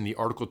what's in the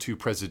Article 2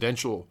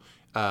 presidential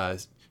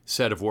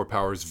set of war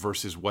powers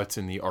versus what's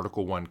in the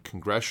Article 1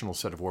 congressional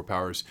set of war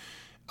powers.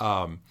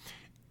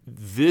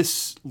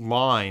 This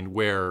line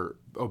where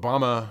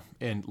Obama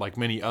and like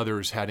many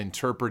others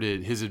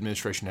his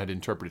administration had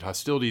interpreted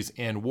hostilities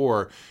and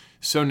war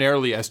so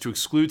narrowly as to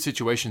exclude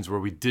situations where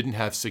we didn't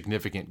have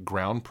significant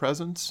ground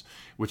presence,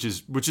 which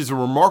is a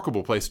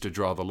remarkable place to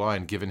draw the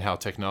line given how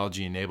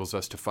technology enables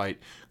us to fight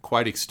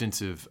quite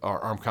extensive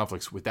armed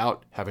conflicts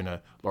without having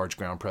a large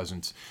ground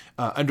presence.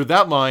 Under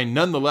that line,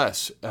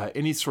 nonetheless,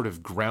 any sort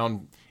of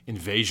ground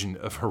invasion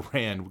of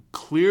Iran would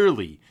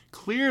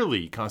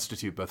clearly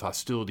constitute both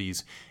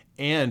hostilities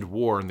and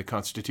war in the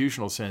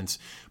constitutional sense.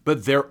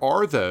 But there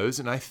are those,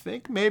 and I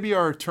think maybe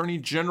our Attorney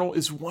General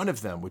is one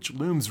of them, which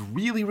looms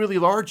really, really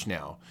large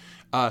now,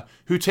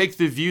 who take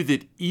the view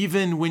that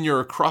even when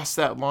you're across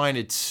that line,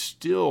 it's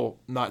still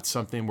not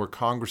something where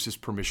Congress's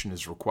permission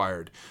is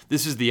required.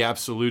 This is the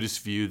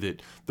absolutist view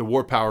that the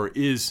war power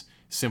is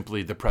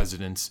simply the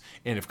president's,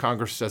 and if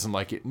Congress doesn't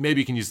like it,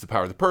 maybe you can use the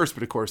power of the purse,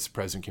 but of course the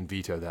president can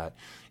veto that.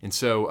 And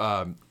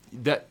so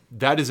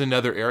that is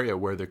another area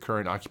where the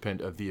current occupant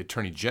of the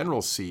Attorney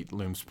General's seat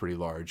looms pretty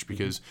large,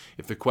 because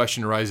if the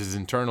question arises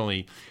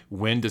internally,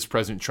 when does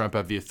President Trump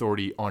have the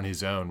authority on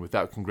his own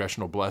without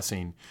congressional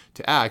blessing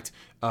to act,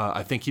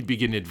 I think he'd be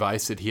getting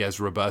advice that he has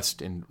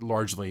robust and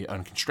largely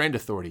unconstrained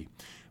authority.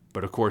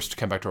 But of course, to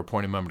come back to our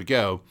point a moment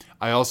ago,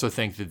 I also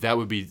think that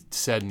would be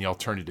said in the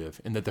alternative,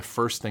 and that the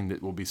first thing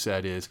that will be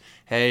said is,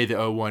 hey,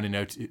 the 01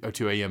 and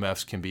 02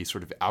 AUMFs can be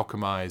sort of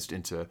alchemized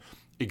into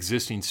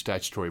existing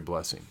statutory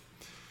blessing.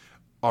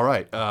 All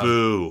right.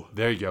 Boo.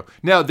 There you go.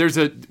 Now,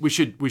 we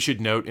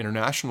should note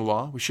international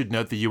law. We should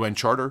note the UN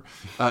Charter.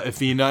 If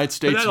the United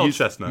States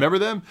remember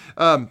them?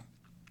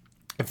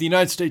 If the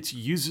United States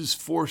uses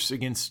force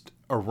against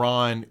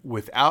Iran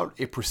without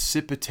a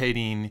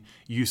precipitating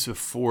use of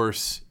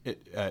force,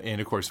 and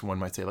of course one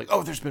might say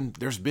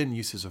there's been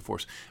uses of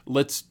force.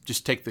 Let's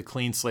just take the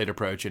clean slate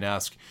approach and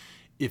ask,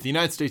 if the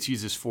United States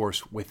uses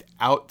force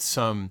without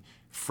some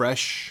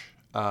fresh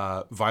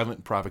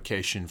violent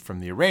provocation from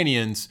the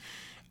Iranians,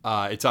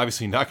 it's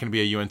obviously not going to be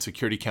a UN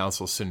Security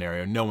Council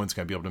scenario. No one's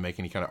going to be able to make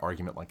any kind of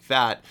argument like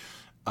that.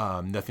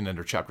 Nothing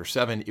under Chapter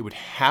 7. It would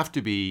have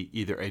to be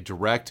either a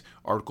direct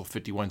Article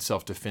 51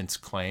 self-defense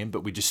claim,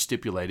 but we just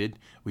stipulated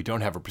we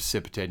don't have a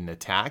precipitating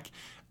attack.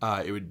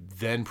 It would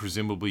then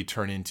presumably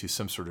turn into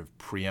some sort of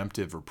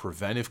preemptive or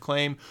preventive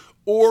claim,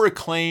 or a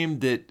claim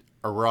that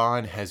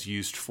Iran has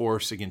used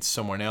force against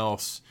someone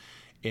else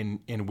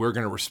and we're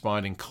going to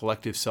respond in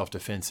collective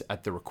self-defense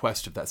at the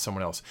request of that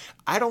someone else.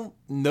 I don't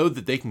know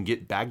that they can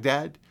get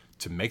Baghdad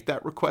to make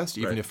that request,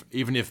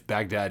 even if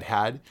Baghdad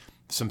had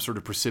some sort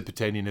of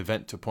precipitating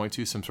event to point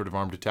to, some sort of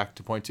armed attack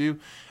to point to.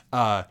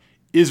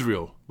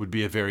 Israel would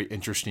be a very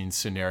interesting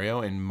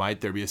scenario, and might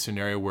there be a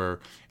scenario where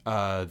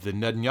the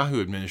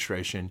Netanyahu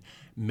administration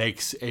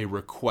makes a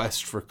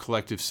request for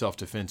collective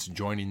self-defense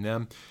joining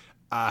them?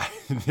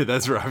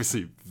 Those are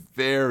obviously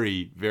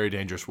very, very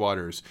dangerous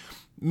waters.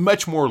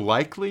 Much more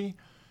likely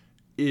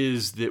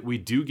is that we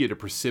do get a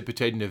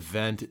precipitating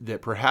event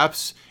that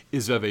perhaps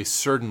is of a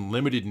certain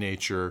limited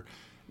nature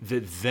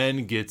that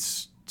then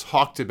gets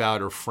talked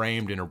about or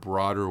framed in a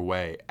broader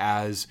way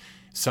as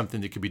something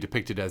that could be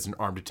depicted as an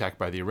armed attack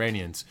by the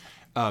Iranians.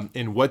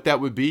 And what that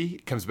would be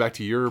comes back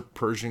to your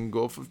Persian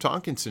Gulf of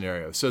Tonkin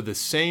scenario. So the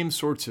same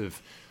sorts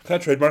of... Can I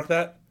trademark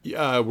that?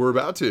 Yeah, we're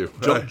about to.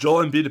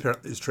 Joel Embiid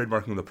apparently is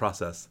trademarking the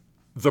process.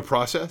 The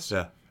process?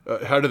 Yeah.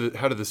 How do the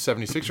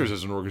 76ers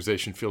as an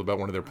organization feel about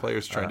one of their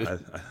players trying to...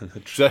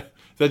 Is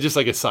that just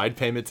like a side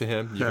payment to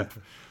him? Yeah.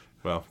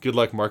 Well, good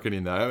luck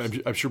marketing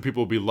that. I'm sure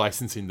people will be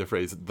licensing the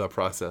phrase "the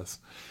process."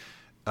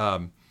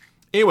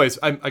 Anyways,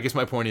 I guess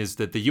my point is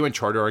that the UN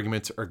Charter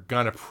arguments are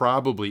going to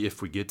probably,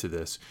 if we get to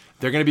this,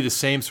 they're going to be the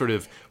same sort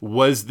of,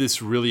 was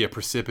this really a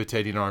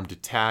precipitating armed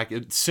attack?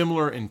 It's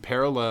similar and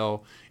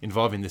parallel,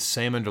 involving the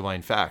same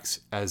underlying facts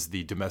as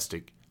the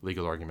domestic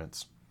legal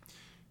arguments.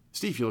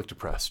 Steve, you look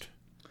depressed.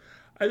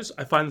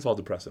 I find this all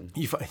depressing.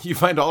 You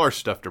find all our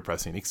stuff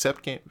depressing,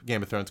 except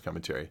Game of Thrones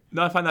commentary.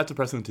 No, I find that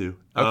depressing too.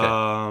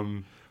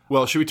 Okay.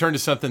 Well, should we turn to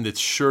something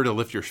that's sure to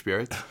lift your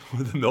spirits?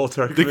 The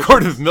military commission. The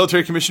Court of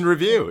Military Commission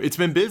Review. It's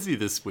been busy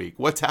this week.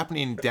 What's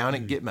happening down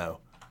at Gitmo?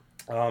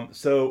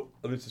 So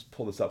let me just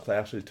pull this up, because I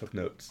actually took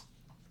notes.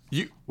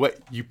 You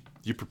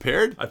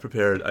prepared? I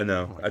prepared, I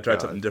know. I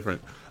tried something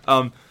different.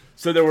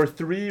 So there were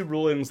 3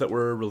 rulings that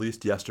were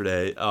released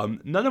yesterday,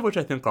 none of which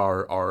I think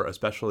are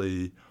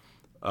especially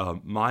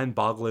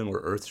mind-boggling or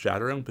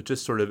earth-shattering, but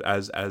just sort of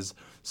as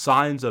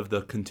signs of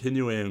the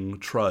continuing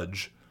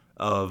trudge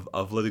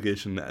of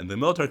litigation and the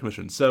military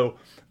commission. So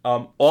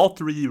all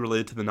 3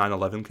 related to the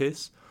 9/11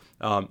 case.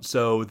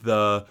 So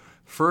the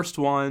first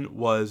one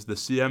was the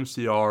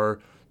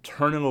CMCR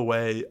turning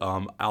away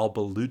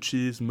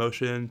al-Baluchi's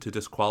motion to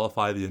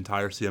disqualify the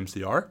entire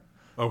CMCR.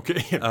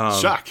 Okay,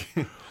 shock.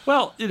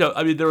 Well,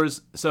 I mean, there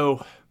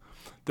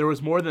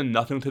was more than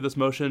nothing to this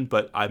motion,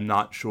 but I'm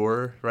not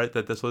sure, right,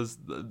 that this was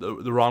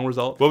the wrong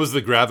result. What was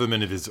the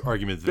gravamen of his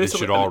argument that basically,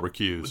 they should all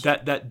recuse?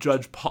 That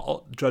Judge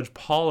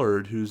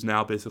Pollard, who's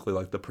now basically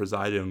like the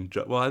presiding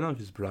judge, well, I don't know if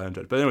he's the presiding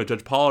judge, but anyway,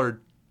 Judge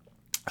Pollard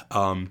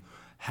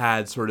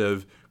had sort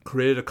of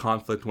created a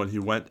conflict when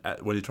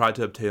he tried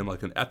to obtain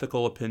like an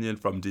ethical opinion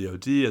from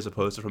DOD as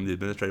opposed to from the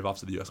Administrative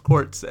Office of the U.S.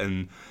 Courts,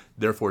 and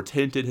therefore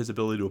tainted his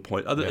ability to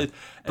appoint other. Yeah.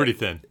 Pretty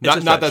thin.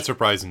 Not that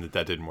surprising that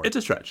didn't work. It's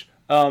a stretch.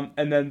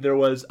 And then there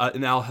was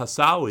in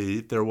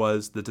Al-Hassawi, there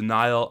was the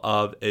denial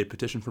of a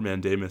petition for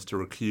mandamus to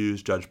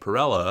recuse Judge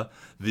Perella,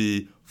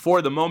 the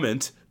for the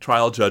moment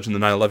trial judge in the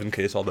 9/11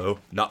 case, although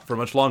not for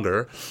much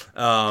longer.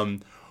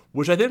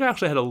 Which I think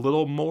actually had a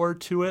little more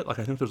to it. Like,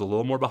 I think there's a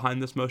little more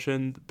behind this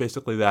motion.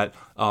 Basically that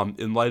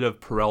in light of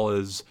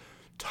Perella's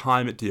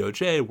time at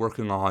DOJ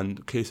working on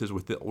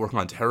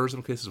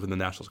terrorism cases with the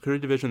National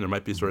Security Division, there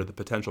might be sort of the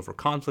potential for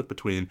conflict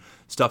between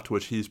stuff to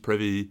which he's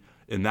privy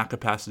in that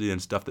capacity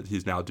and stuff that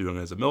he's now doing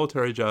as a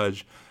military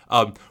judge.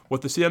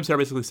 What the CMCR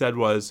basically said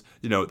was,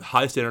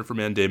 high standard for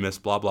mandamus,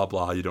 blah, blah,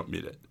 blah, you don't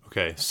meet it.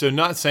 Okay, so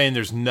not saying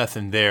there's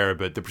nothing there,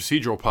 but the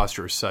procedural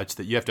posture is such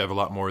that you have to have a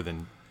lot more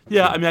than...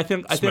 Yeah, I mean, I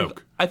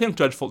think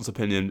Judge Fulton's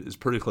opinion is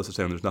pretty close to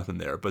saying there's nothing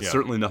there, but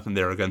certainly nothing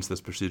there against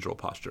this procetional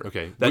posture.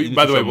 Okay.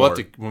 By the way,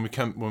 when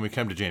we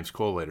come to James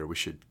Cole later, we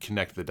should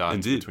connect the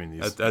dots between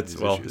these.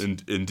 These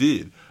issues.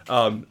 Indeed.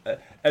 And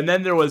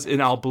then there was in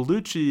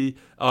al-Baluchi,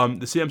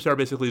 the CMCR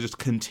basically just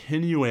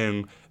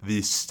continuing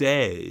the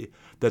stay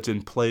that's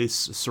in place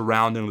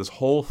surrounding this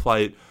whole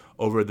fight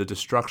over the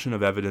destruction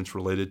of evidence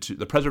related to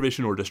the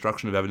preservation or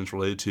destruction of evidence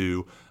related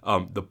to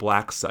the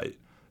black site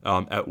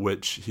at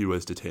which he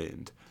was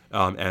detained.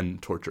 And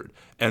tortured.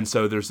 And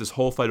so there's this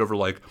whole fight over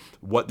like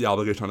what the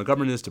obligation on the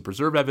government is to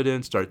preserve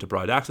evidence, to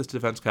provide access to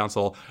defense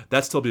counsel.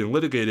 That's still being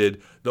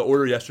litigated. The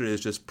order yesterday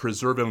is just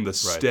preserving the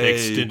stay. They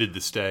extended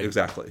the stay.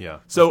 Exactly. Yeah.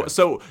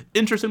 So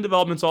interesting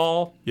developments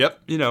all.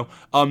 Yep.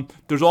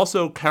 There's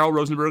also Carol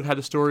Rosenberg had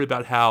a story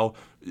about how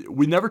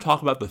we never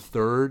talk about the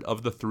third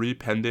of the 3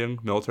 pending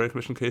military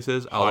commission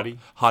cases. Hadi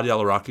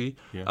al-Iraqi.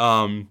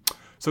 Yeah.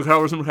 So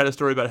Carol Rosenberg had a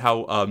story about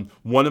how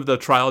one of the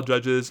trial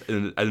judges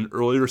at an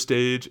earlier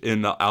stage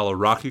in the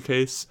al-Iraqi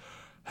case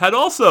had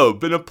also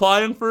been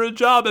applying for a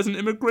job as an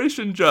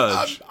immigration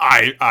judge.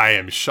 I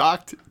am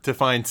shocked to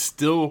find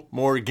still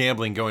more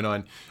gambling going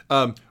on.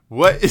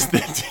 What is the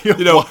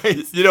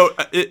deal?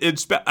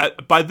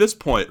 By this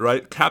point,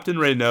 right? Captain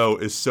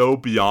Reynaud is so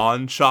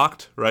beyond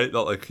shocked, right?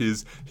 That like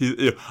he's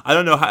I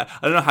don't know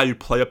how you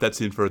play up that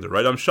scene further,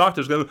 right? I'm shocked.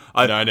 There's gonna.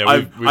 I know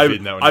we've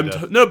beaten that one to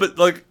death. No, but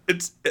like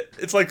it's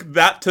like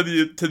that to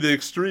the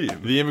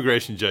extreme. The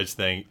immigration judge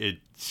thing, it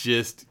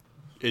just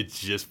It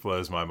just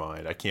blows my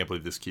mind. I can't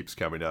believe this keeps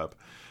coming up.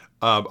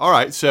 All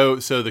right, so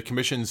the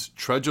commissions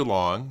trudge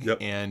along, Yep.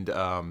 and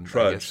I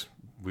guess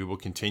we will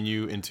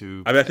continue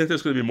into. I mean, I think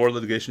there's going to be more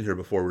litigation here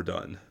before we're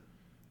done.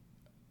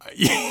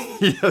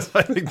 Yes,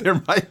 I think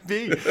there might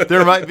be.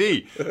 There might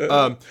be.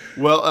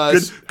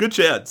 Good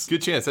chance.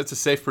 Good chance. That's a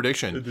safe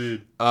prediction.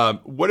 Indeed.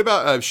 What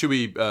about, should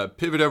we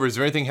pivot over? Is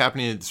there anything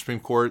happening at the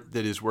Supreme Court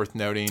that is worth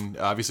noting?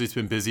 Obviously, it's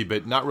been busy,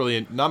 but not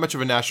much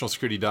of a national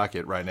security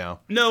docket right now.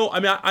 No, I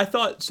mean, I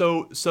thought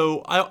so.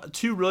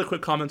 Two really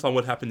quick comments on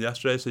what happened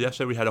yesterday. So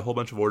yesterday we had a whole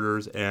bunch of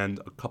orders and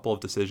a couple of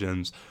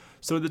decisions.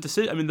 So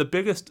the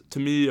biggest to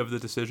me of the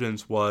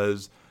decisions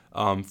was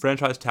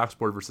Franchise Tax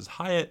Board versus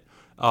Hyatt.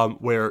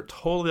 Where,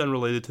 totally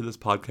unrelated to this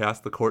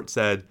podcast, the court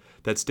said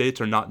that states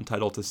are not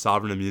entitled to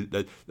sovereign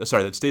immunity.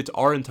 That states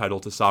are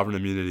entitled to sovereign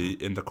immunity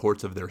in the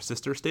courts of their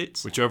sister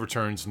states, which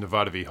overturns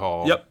Nevada v.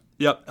 Hall.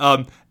 Yep.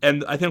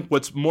 And I think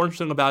what's more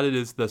interesting about it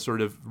is the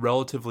sort of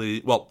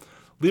relatively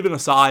leaving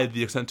aside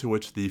the extent to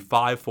which the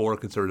 5-4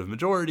 conservative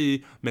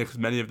majority makes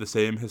many of the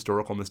same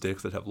historical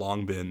mistakes that have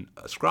long been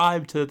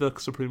ascribed to the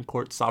Supreme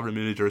Court's sovereign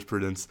immunity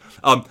jurisprudence.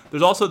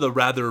 There's also the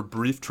rather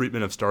brief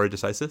treatment of stare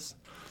decisis.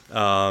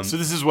 So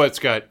this is what's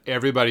got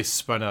everybody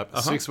spun up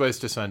 6 ways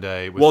to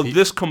Sunday.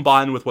 This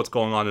combined with what's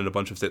going on in a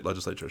bunch of state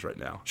legislatures right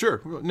now.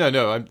 Sure.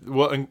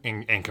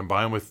 And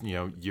combined with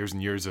years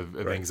and years of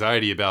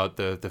anxiety about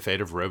the fate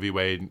of Roe v.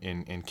 Wade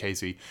and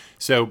Casey.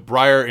 So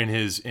Breyer in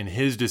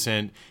his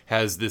dissent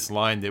has this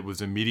line that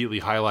was immediately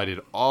highlighted.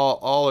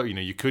 All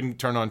you couldn't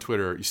turn on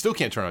Twitter. You still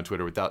can't turn on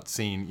Twitter without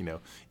seeing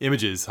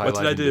images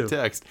highlighting the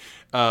text.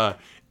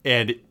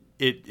 And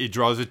it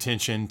draws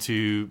attention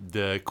to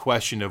the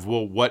question of,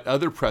 what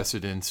other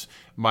precedents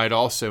might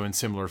also in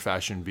similar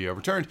fashion be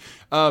overturned.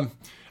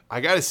 I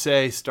got to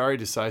say, stare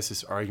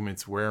decisis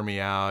arguments wear me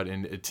out,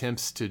 and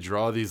attempts to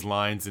draw these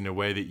lines in a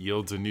way that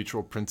yields a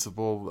neutral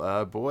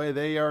principle, boy,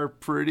 they are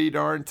pretty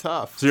darn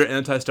tough. So you're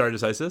anti-stare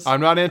decisis? I'm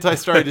not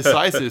anti-stare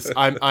decisis.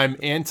 I'm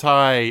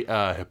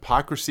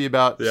anti-hypocrisy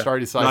about stare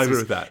decisis. I agree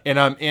with that. And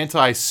I'm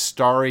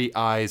anti-starry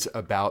eyes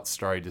about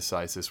stare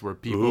decisis, where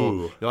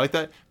people, you like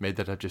that? Made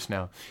that up just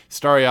now.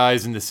 Starry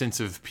eyes in the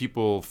sense of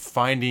people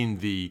finding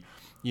the,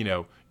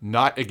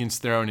 not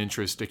against their own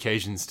interest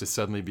occasions to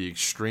suddenly be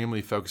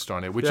extremely focused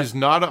on it, which is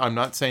not. I'm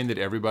not saying that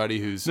everybody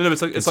who's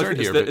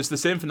it's the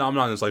same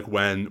phenomenon as like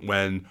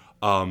when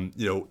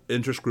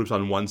interest groups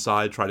on one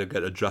side try to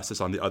get a justice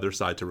on the other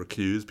side to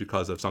recuse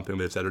because of something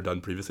they've said or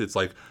done previously. It's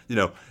like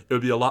it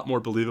would be a lot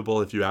more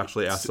believable if you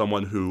actually asked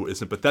someone who is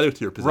sympathetic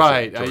to your position.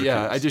 Right.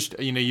 I just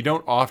you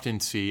don't often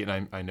see,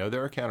 and I know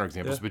there are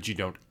counterexamples, but you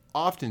don't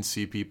often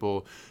see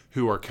people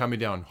who are coming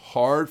down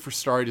hard for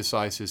stare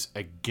decisis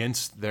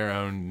against their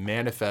own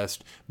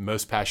manifest,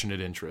 most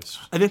passionate interests.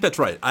 I think that's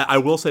right. I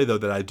will say, though,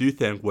 that I do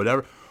think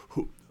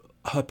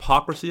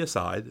hypocrisy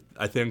aside,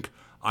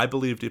 I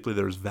believe deeply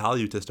there's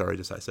value to stare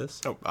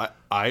decisis. Oh,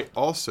 I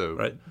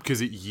also,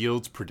 because it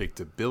yields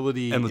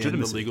predictability and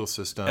legitimacy in the legal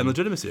system. And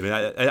legitimacy. I mean,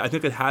 I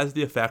think it has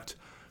the effect,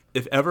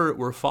 if ever it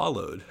were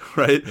followed,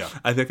 right? Yeah.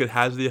 I think it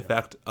has the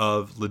effect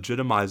of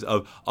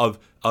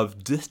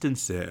of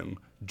distancing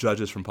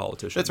judges from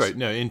politicians. That's right.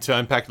 No, and to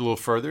unpack it a little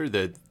further,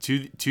 that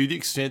to the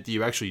extent that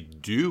you actually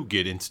do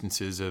get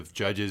instances of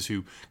judges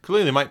who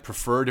clearly might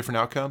prefer a different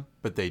outcome,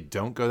 but they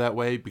don't go that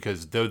way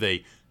because though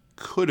they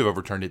could have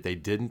overturned it, they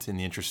didn't in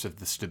the interest of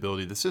the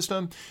stability of the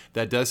system.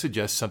 That does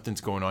suggest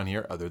something's going on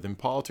here other than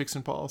politics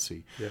and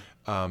policy. Yeah.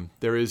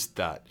 There is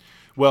that.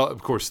 Well,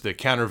 of course, the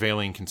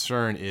countervailing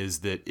concern is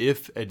that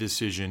if a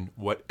decision,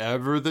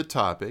 whatever the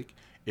topic,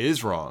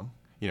 is wrong,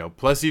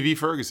 Plessy v.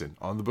 Ferguson,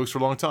 on the books for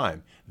a long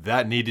time,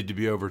 that needed to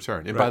be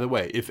overturned. And by the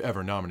way, if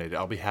ever nominated,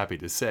 I'll be happy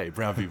to say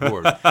Brown v.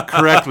 Board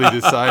correctly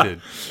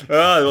decided.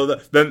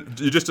 Then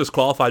you just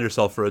disqualified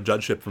yourself for a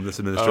judgeship from this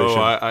administration.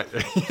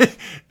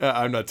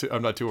 I'm not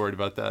too worried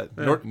about that.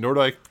 Yeah. Nor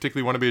do I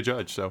particularly want to be a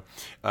judge. So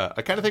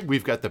I kind of think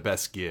we've got the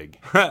best gig.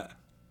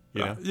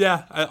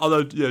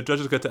 Although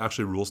judges get to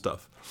actually rule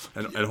stuff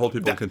and hold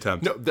people in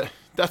contempt. No,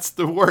 that's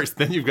the worst.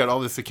 Then you've got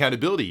all this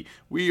accountability.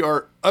 We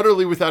are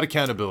utterly without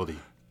accountability.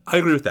 I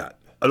agree with that.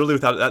 Utterly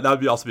without that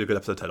would also be a good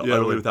episode title. Yeah,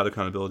 utterly without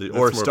accountability,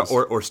 or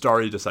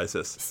starry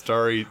decisis,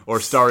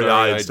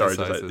 starry-eyed stare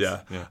decisis.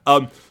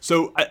 Yeah.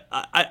 So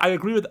I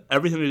agree with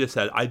everything you just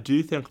said. I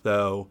do think,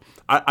 though,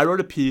 I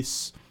wrote a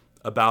piece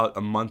about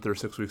a month or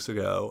 6 weeks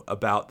ago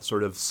about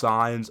sort of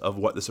signs of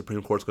what the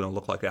Supreme Court's going to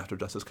look like after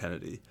Justice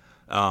Kennedy.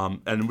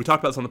 And we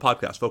talked about this on the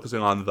podcast, focusing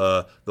on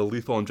the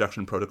lethal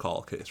injection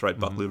protocol case, right?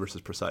 Buckley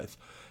versus Precise.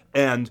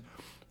 And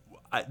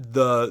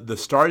the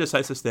stare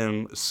decisis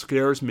thing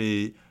scares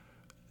me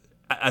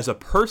as a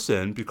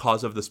person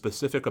because of the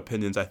specific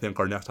opinions I think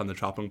are next on the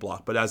chopping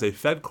block, but as a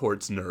Fed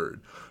courts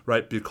nerd,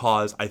 right?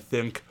 Because I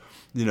think,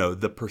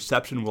 the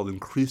perception will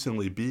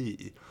increasingly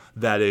be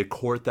that a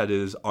court that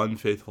is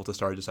unfaithful to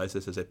stare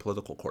decisis is a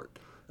political court.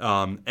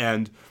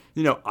 And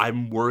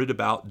I'm worried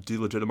about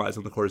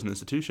delegitimizing the court as an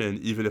institution,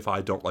 even if I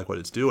don't like what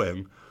it's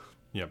doing.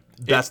 Yeah.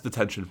 That's the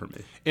tension for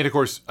me. And of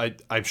course,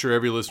 I'm sure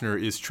every listener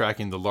is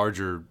tracking the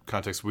larger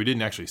context. We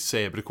didn't actually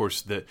say it, but of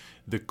course,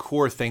 the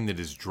core thing that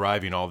is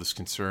driving all this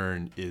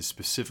concern is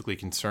specifically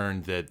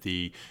concerned that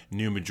the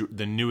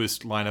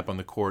newest lineup on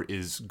the court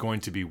is going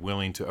to be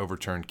willing to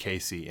overturn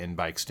Casey and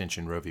by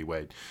extension Roe v.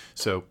 Wade.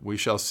 So we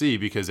shall see,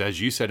 because as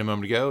you said a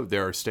moment ago,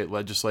 there are state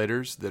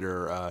legislators that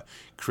are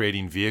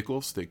creating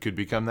vehicles that could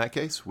become that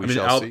case. We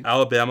shall see.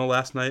 Alabama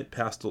last night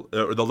passed,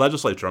 or the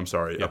legislature,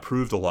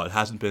 approved a law. It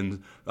hasn't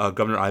been,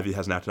 Governor Ivey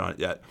hasn't acted on it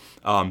yet,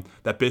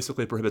 that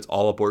basically prohibits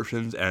all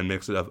abortions and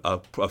makes it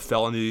a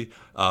felony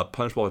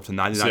punishable up to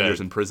 99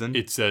 years in prison.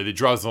 It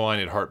draws the line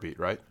at heartbeat,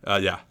 right?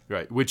 Yeah.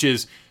 Right, which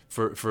is,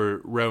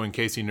 for Roe and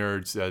Casey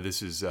nerds,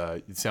 this is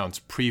it sounds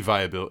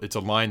pre-viability. It's a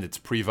line that's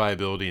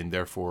pre-viability and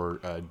therefore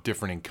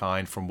different in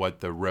kind from what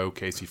the Roe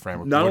Casey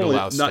framework would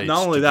allow states to do.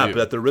 Not only that,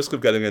 but at the risk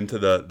of getting into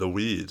the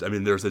weeds. I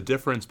mean, there's a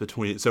difference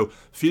between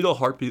fetal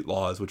heartbeat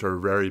laws, which are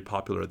very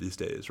popular these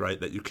days, right?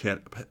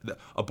 That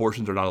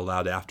abortions are not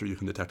allowed after you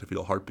can detect a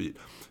fetal heartbeat.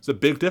 It's a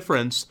big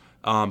difference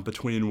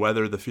between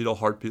whether the fetal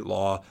heartbeat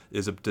law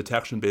is a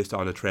detection based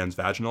on a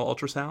transvaginal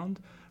ultrasound,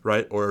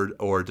 right,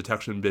 or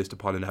detection based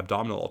upon an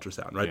abdominal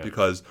ultrasound, right? Yeah.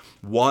 Because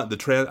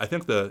I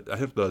think the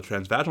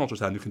transvaginal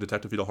ultrasound, you can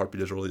detect a fetal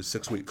heartbeat as early as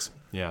 6 weeks.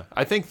 Yeah,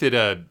 I think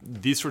that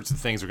these sorts of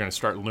things are going to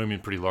start looming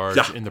pretty large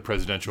in the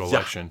presidential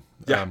election.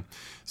 Yeah.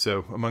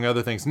 So, among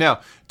other things. Now,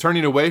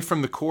 turning away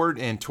from the court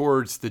and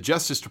towards the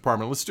Justice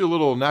Department, let's do a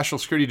little National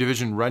Security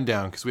Division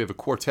rundown, because we have a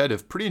quartet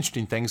of pretty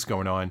interesting things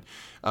going on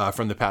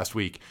from the past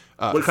week.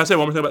 Can I say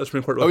one more thing about the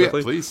Supreme Court real quickly?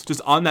 Yeah, please.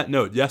 Just on that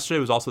note, yesterday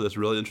was also this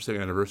really interesting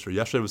anniversary.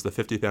 Yesterday was the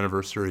 50th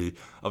anniversary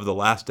of the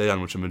last day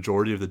on which a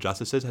majority of the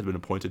justices had been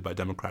appointed by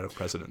Democratic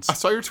presidents. I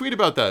saw your tweet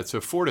about that. So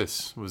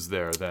Fortas was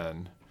there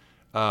then.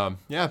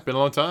 Yeah, been a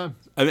long time.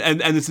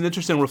 And it's an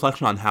interesting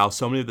reflection on how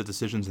so many of the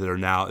decisions that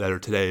are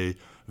today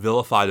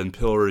vilified and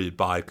pilloried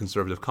by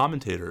conservative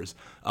commentators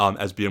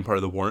as being part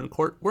of the Warren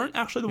Court weren't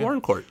actually the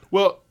Warren Court.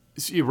 Well,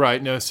 you're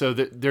right. No, so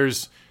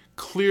there's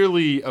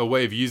clearly a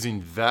way of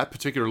using that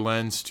particular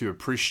lens to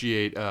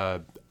appreciate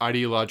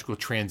ideological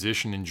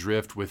transition and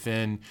drift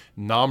within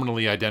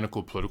nominally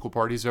identical political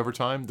parties over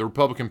time. The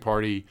Republican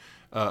Party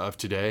of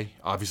today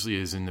obviously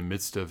is in the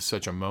midst of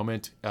such a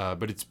moment,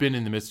 but it's been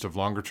in the midst of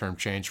longer-term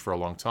change for a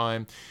long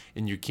time.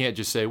 And you can't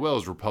just say, well,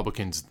 as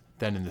Republicans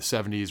then in the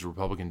 70s,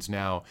 Republicans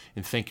now,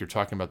 and think you're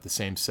talking about the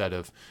same set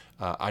of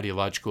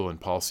ideological and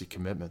policy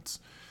commitments.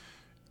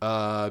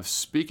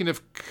 Speaking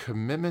of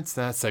commitments,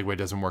 that segue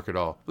doesn't work at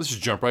all. Let's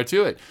just jump right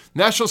to it.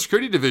 National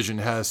Security Division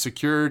has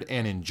secured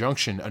an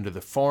injunction under the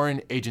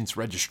Foreign Agents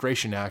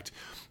Registration Act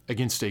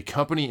against a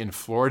company in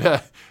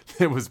Florida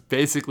that was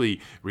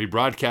basically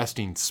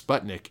rebroadcasting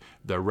Sputnik,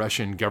 the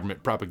Russian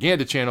government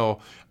propaganda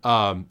channel.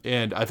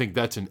 And I think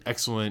that's an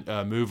excellent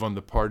move on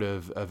the part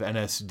of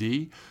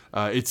NSD.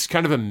 It's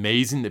kind of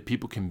amazing that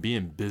people can be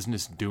in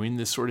business doing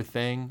this sort of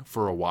thing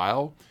for a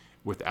while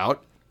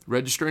without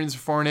registering as a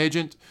foreign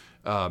agent.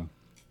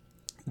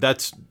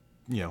 That's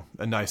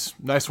a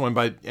nice one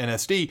by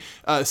NSD.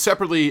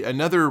 Separately,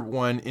 another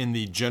one in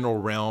the general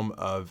realm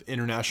of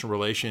international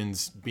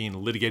relations being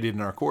litigated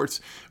in our courts.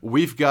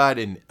 We've got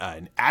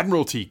an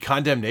admiralty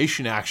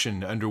condemnation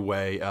action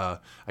underway.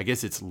 I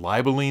guess it's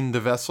libeling the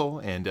vessel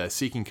and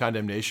seeking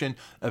condemnation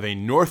of a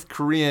North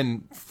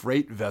Korean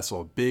freight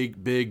vessel,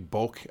 big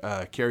bulk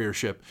carrier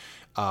ship.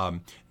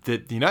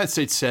 That the United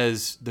States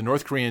says the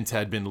North Koreans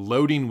had been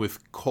loading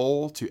with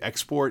coal to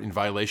export in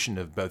violation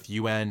of both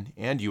UN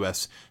and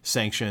U.S.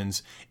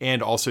 sanctions,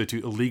 and also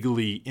to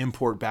illegally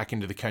import back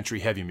into the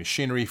country heavy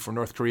machinery for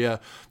North Korea.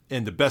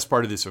 And the best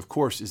part of this, of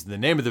course, is the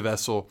name of the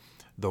vessel,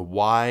 the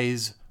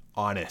Wise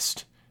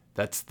Honest.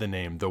 That's the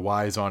name, the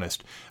Wise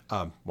Honest.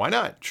 Why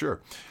not?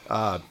 Sure.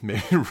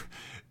 Maybe,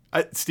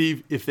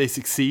 Steve, if they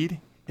succeed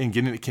in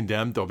getting it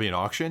condemned, there'll be an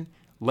auction.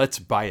 Let's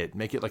buy it.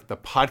 Make it like the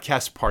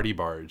podcast party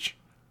barge.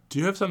 Do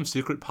you have some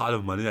secret pot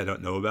of money I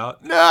don't know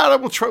about? No,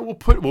 we'll try. We'll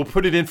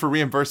put it in for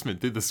reimbursement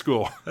through the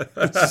school. We'll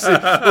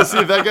see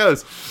if that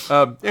goes.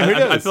 Who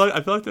knows?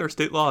 I feel like there are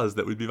state laws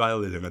that we'd be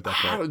violating at that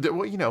point.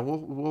 Well,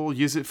 we'll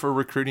use it for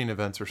recruiting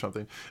events or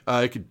something.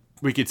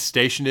 We could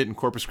station it in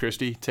Corpus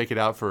Christi, take it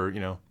out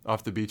for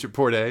off the beach at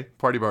Port A,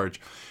 party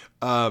barge.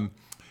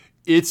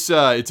 It's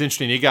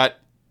interesting. It got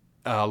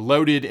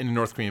loaded in a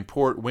North Korean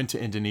port, went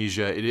to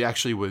Indonesia. It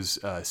actually was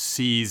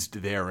seized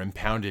there,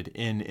 impounded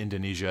in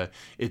Indonesia.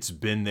 It's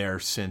been there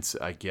since,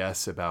 I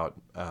guess, about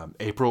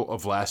April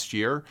of last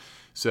year.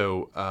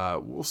 So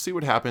we'll see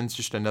what happens.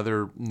 Just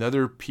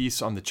another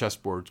piece on the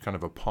chessboard, kind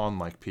of a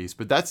pawn-like piece.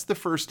 But that's the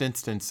first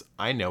instance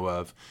I know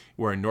of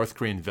where a North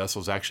Korean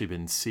vessel's actually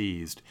been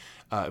seized.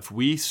 If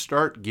we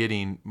start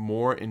getting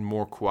more and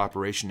more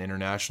cooperation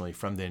internationally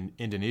from the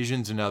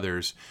Indonesians and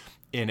others,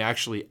 in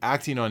actually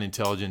acting on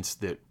intelligence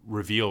that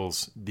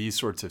reveals these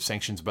sorts of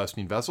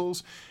sanctions-busting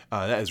vessels,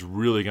 that is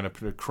really going to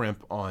put a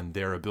crimp on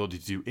their ability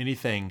to do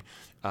anything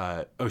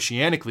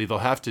oceanically. They'll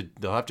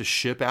have to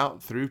ship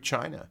out through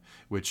China,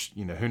 which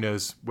who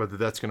knows whether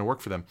that's going to work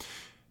for them.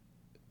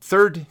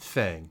 Third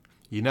thing,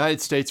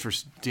 United States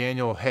versus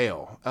Daniel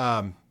Hale.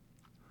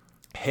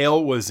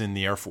 Hale was in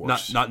the Air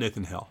Force. Not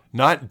Nathan Hale.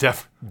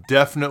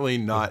 Definitely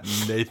not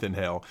Nathan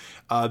Hale.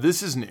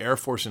 This is an Air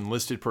Force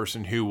enlisted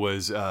person who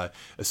was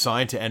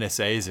assigned to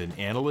NSA as an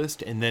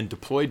analyst and then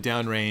deployed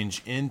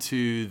downrange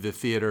into the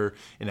theater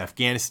in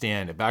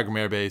Afghanistan at Bagram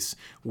Air Base,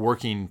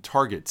 working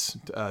targets,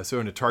 so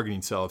in a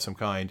targeting cell of some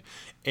kind,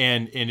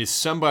 and is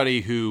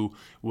somebody who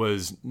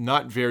was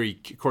not very,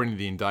 according to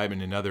the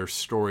indictment and other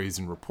stories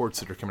and reports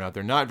that are coming out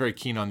there, not very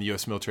keen on the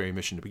U.S. military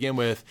mission to begin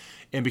with,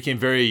 and became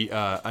very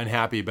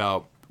unhappy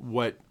about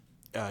what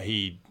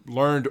he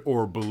learned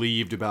or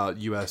believed about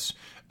U.S.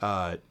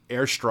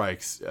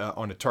 Airstrikes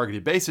on a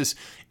targeted basis,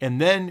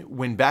 and then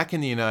when back in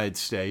the United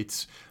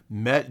States,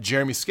 met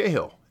Jeremy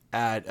Scahill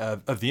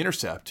of the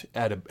Intercept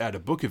at a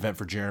book event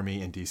for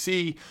Jeremy in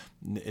D.C.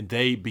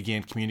 They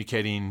began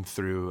communicating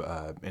through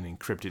an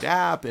encrypted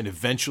app, and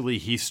eventually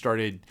he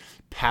started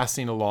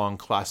passing along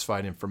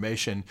classified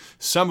information,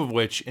 some of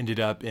which ended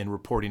up in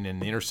reporting in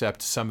the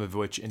Intercept, some of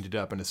which ended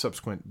up in a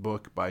subsequent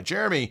book by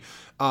Jeremy.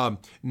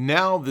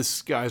 Now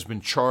this guy's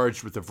been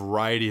charged with a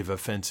variety of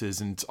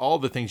offenses, and it's all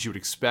the things you would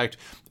expect.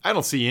 I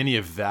don't see any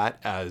of that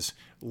as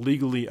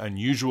legally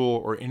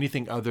unusual or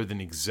anything other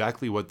than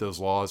exactly what those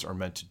laws are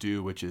meant to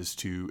do, which is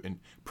to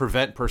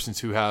prevent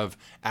persons who have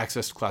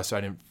access to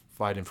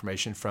classified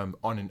information from,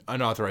 on an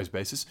unauthorized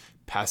basis,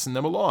 passing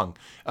them along.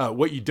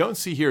 What you don't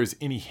see here is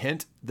any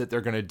hint that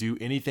they're going to do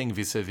anything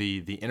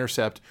vis-a-vis the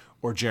Intercept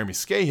or Jeremy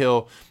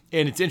Scahill,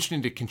 and it's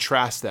interesting to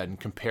contrast that and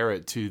compare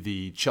it to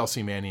the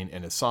Chelsea Manning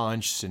and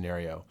Assange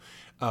scenario.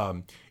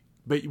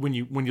 But when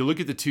you look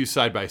at the two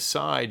side by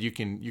side, you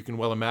can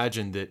well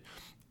imagine that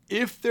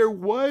if there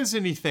was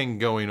anything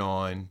going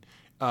on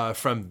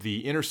from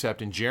the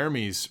Intercept and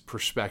Jeremy's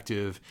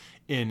perspective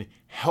in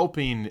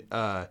helping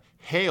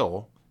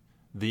Hale,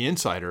 the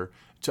insider,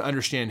 to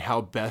understand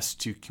how best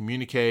to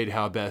communicate,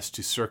 how best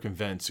to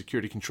circumvent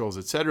security controls,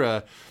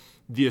 etc.,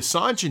 the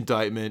Assange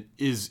indictment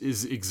is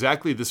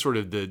exactly the sort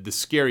of the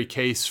scary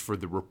case for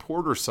the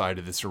reporter side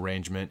of this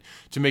arrangement,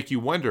 to make you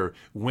wonder,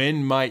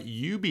 when might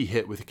you be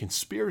hit with a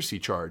conspiracy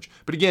charge?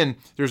 But again,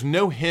 there's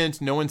no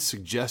hint, no one's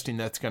suggesting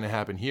that's going to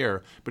happen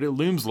here, but it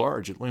looms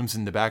large, it looms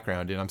in the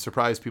background, and I'm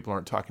surprised people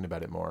aren't talking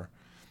about it more.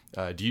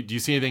 Do you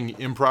see anything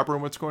improper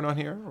in what's going on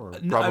here, or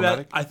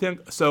problematic? I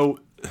think so.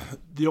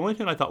 The only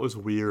thing I thought was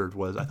weird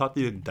was I thought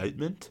the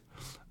indictment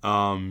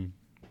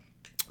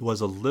was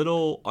a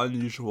little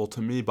unusual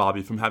to me,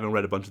 Bobby, from having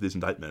read a bunch of these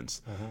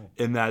indictments,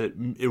 in that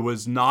it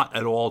was not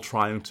at all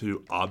trying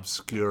to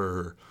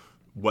obscure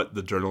what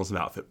the journalism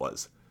outfit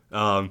was.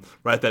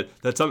 Right?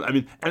 That's some. I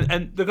mean,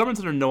 and the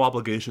government's under no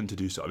obligation to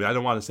do so. I mean, I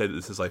don't want to say that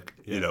this is like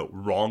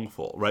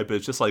wrongful, right? But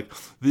it's just like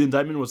the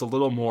indictment was a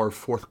little more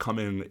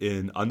forthcoming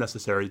in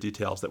unnecessary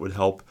details that would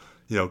help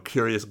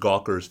curious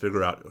gawkers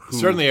figure out who.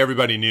 Certainly,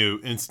 everybody knew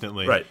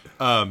instantly. Right.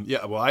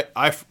 Yeah. Well,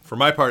 I for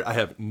my part, I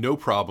have no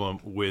problem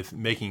with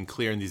making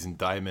clear in these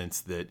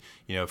indictments that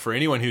for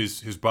anyone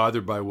who's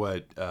bothered by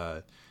what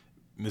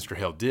Mr.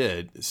 Hale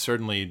did,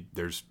 certainly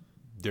there's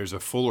a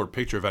fuller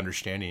picture of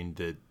understanding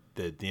that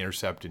the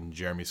Intercept and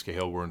Jeremy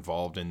Scahill were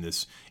involved in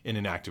this in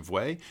an active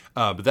way,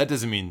 but that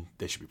doesn't mean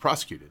they should be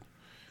prosecuted.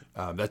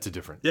 That's a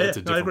different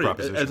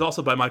proposition. It's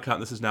also, by my count,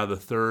 this is now the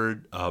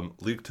third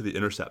leak to the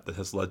Intercept that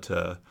has led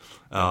to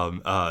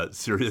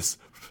serious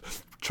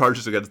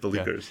charges against the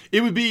leakers. Yeah.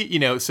 It would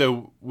be,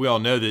 so we all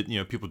know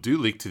that people do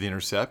leak to the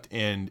Intercept,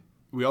 and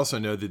we also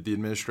know that the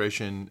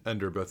administration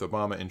under both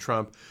Obama and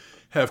Trump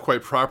have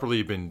quite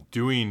properly been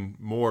doing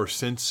more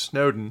since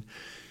Snowden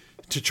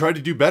to try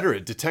to do better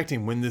at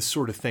detecting when this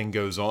sort of thing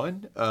goes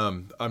on.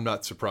 I'm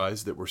not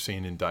surprised that we're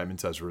seeing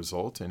indictments as a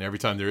result. And every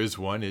time there is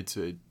one,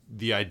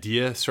 the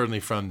idea, certainly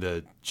from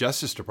the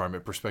Justice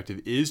Department perspective,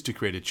 is to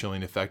create a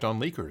chilling effect on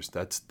leakers.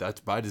 That's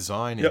by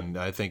design, and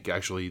I think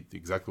actually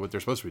exactly what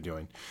they're supposed to be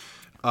doing.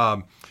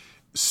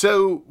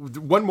 So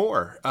one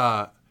more.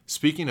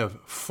 Speaking of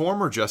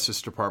former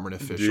Justice Department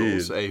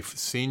officials, a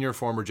senior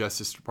former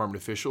Justice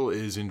Department official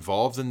is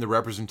involved in the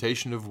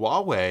representation of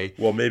Huawei.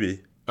 Well,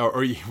 maybe.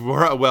 Or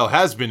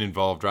has been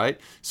involved, right?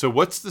 So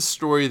what's the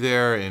story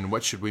there, and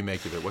what should we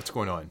make of it? What's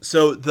going on?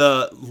 So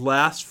the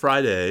last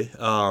Friday,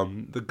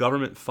 the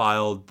government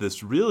filed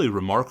this really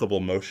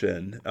remarkable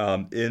motion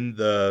in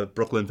the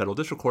Brooklyn Federal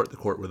District Court, the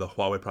court where the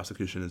Huawei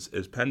prosecution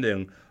is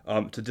pending,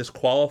 to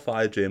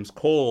disqualify James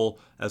Cole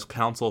as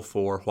counsel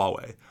for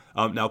Huawei.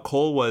 Now,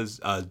 Cole was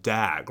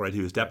DAG, right?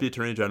 He was Deputy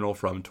Attorney General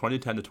from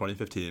 2010 to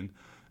 2015.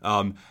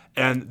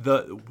 And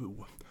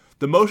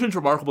the motion's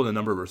remarkable in a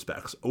number of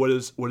respects. What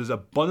is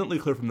abundantly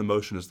clear from the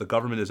motion is the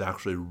government is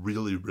actually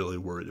really, really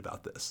worried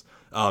about this.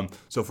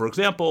 So, for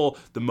example,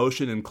 the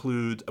motion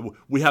includes,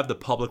 we have the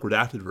public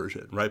redacted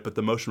version, right? But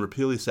the motion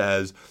repeatedly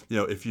says,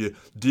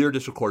 dear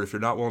district court, if you're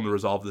not willing to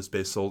resolve this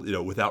based,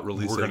 without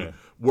releasing,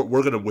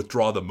 we're going to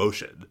withdraw the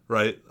motion,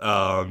 right?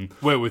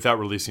 Wait, without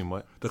releasing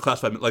what? The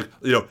classified,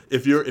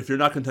 if you're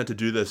not content to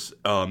do this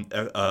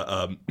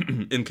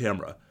in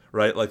camera.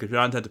 right? Like, if you're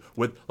not intended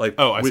with, like,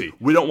 I see.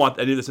 We don't want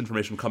any of this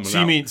information coming out. So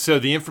you mean, so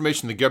the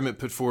information the government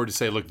put forward to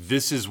say, look,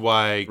 this is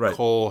why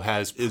Cole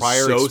has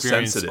prior so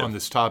experience sensitive on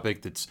this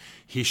topic, that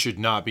he should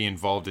not be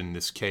involved in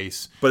this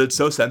case. But it's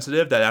so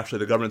sensitive that actually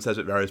the government says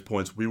at various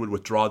points, we would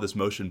withdraw this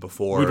motion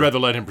before. We'd rather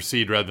let him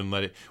proceed rather than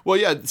let it. Well,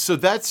 yeah, so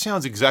that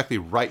sounds exactly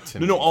right to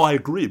me. No, I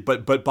agree.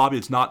 But Bobby,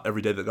 it's not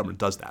every day that the government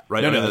does that,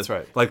 right? No, that's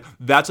right. Like,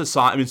 that's a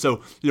sign. I mean,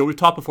 so, we've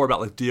talked before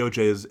about, like,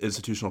 DOJ's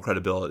institutional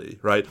credibility,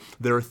 right?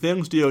 There are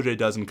things DOJ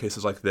does in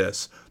cases like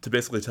this to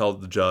basically tell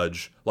the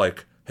judge,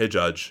 like, hey,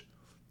 judge,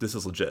 this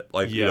is legit.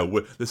 Like,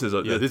 this is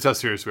this is how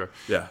serious we are.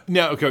 Yeah.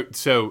 Now, okay,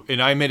 so, and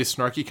I made a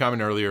snarky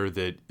comment earlier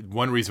that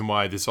one reason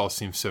why this all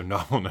seems so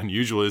novel and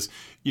unusual is,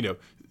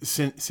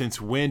 since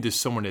when does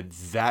someone at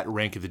that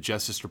rank of the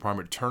Justice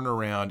Department turn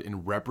around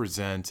and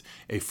represent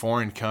a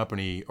foreign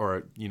company,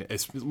 or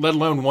let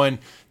alone one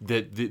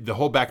that the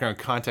whole background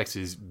context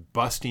is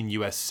busting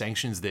U.S.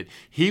 sanctions, that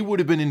he would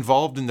have been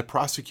involved in the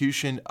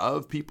prosecution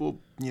of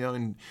people,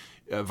 and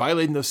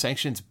violating those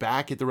sanctions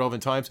back at the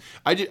relevant times.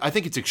 I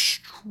think it's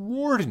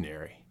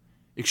extraordinary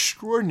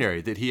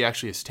that he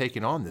actually has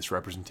taken on this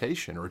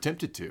representation or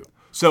attempted to.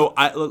 So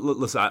I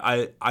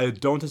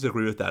don't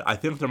disagree with that. I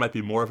think there might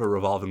be more of a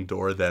revolving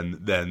door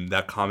than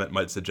that comment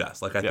might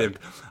suggest. Like,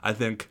 I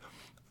think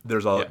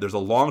there's a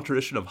long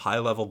tradition of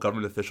high-level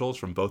government officials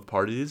from both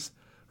parties,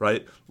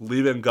 right,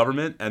 leaving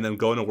government and then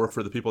going to work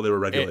for the people they were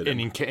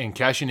regulating. And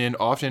cashing in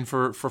often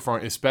for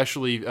foreign,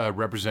 especially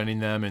representing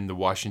them in the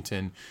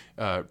Washington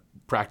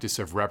practice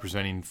of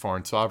representing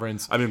foreign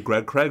sovereigns. I mean,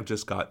 Greg Craig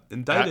just got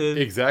indicted.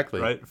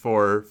 Exactly. Right?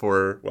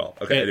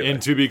 Anyway.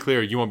 And to be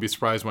clear, you won't be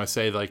surprised when I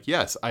say, like,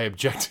 yes, I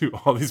object to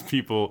all these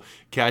people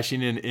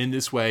cashing in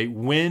this way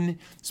when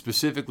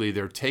specifically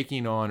they're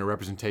taking on a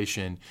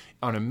representation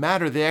on a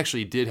matter they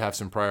actually did have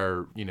some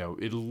prior,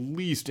 at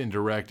least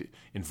indirect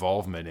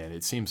involvement in.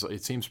 It seems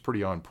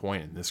pretty on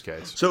point in this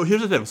case. So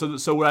here's the thing.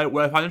 So what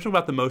I find interesting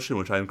about the motion,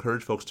 which I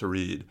encourage folks to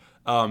read,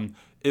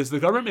 is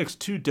the government makes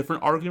two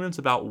different arguments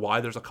about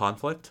why there's a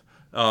conflict.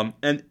 And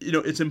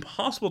it's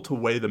impossible to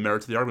weigh the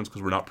merits of the arguments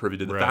because we're not privy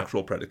to the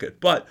factual predicate.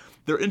 But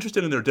they're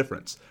interesting in their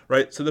difference,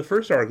 right? So the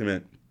first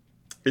argument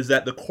is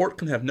that the court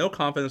can have no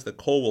confidence that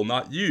Cole will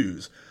not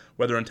use,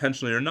 whether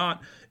intentionally or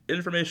not,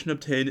 information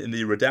obtained in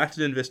the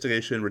redacted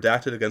investigation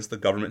redacted against the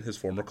government, his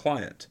former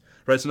client.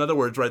 Right? So in other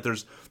words, right,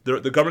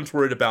 the government's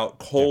worried about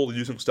Cole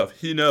using stuff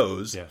he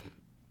knows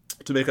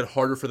to make it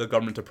harder for the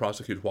government to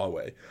prosecute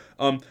Huawei.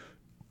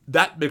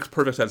 That makes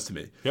perfect sense to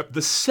me. Yep.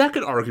 The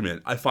second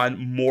argument I find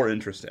more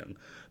interesting.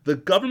 The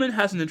government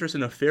has an interest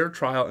in a fair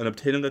trial and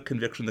obtaining a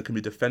conviction that can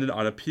be defended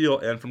on appeal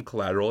and from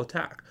collateral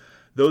attack.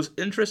 Those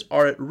interests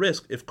are at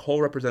risk if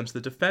Cole represents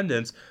the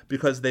defendants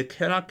because they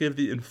cannot give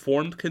the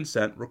informed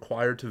consent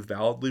required to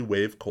validly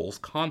waive Cole's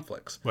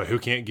conflicts. Wait, who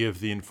can't give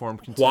the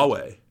informed consent?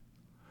 Huawei.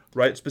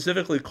 Right?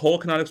 Specifically, Cole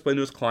cannot explain to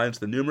his clients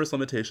the numerous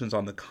limitations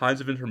on the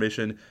kinds of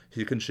information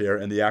he can share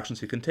and the actions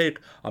he can take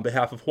on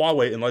behalf of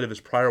Huawei in light of his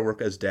prior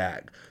work as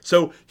DAG.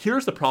 So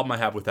here's the problem I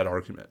have with that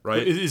argument,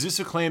 right? Is this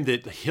a claim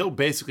that he'll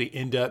basically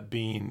end up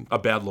being a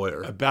bad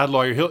lawyer?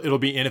 It'll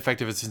be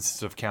ineffective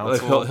assistance of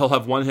counsel. He'll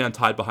have one hand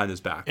tied behind his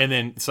back. And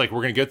then it's like,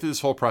 we're going to go through this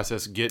whole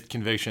process, get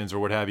convictions or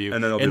what have you,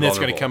 and then it's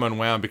going to come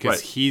unwound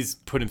because he's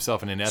put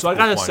himself in an ethical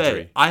quandary.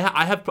 So I gotta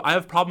say, I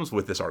have problems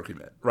with this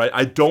argument, right?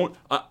 I don't,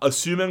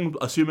 assuming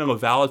a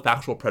valid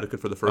factual predicate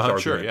for the first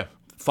argument, sure,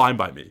 fine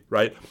by me,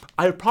 right?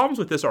 I have problems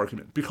with this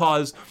argument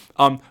because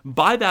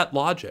by that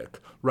logic,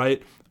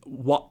 right,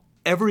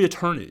 every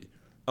attorney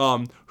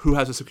who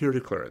has a security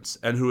clearance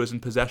and who is in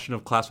possession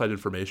of classified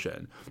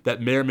information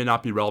that may or may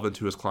not be relevant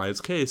to his client's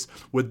case,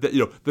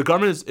 the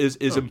government is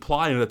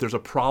implying that there's a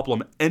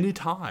problem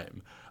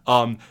anytime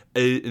an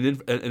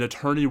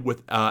attorney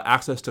with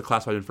access to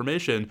classified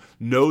information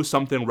knows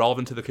something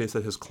relevant to the case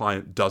that his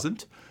client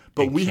doesn't.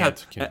 But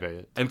can't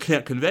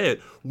convey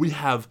it. We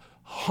have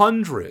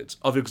hundreds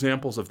of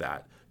examples of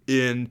that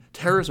in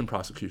terrorism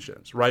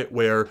prosecutions, right,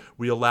 where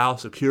we allow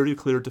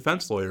security-cleared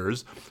defense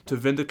lawyers to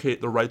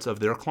vindicate the rights of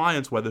their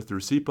clients, whether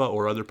through SEPA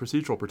or other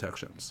procedural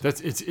protections.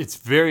 It's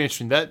very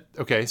interesting.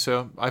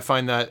 So I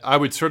find that I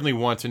would certainly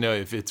want to know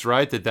if it's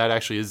right that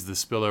actually is the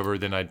spillover.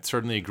 Then I'd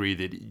certainly agree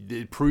that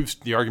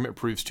the argument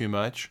proves too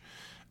much.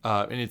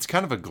 And it's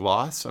kind of a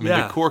gloss. I mean,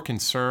 the core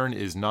concern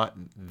is not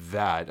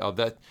that.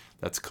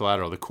 That's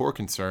collateral. The core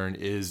concern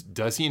is,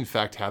 does he in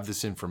fact have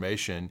this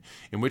information?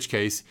 In which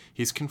case,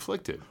 he's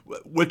conflicted.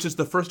 Which is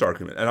the first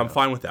argument, and I'm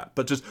fine with that.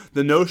 But just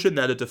the notion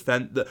that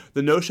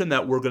the notion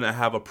that we're going to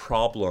have a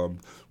problem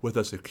with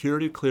a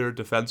security-cleared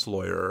defense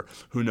lawyer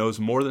who knows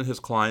more than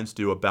his clients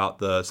do about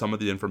some of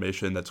the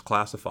information that's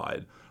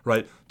classified,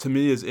 right, to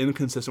me is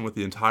inconsistent with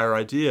the entire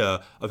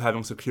idea of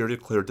having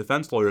security-cleared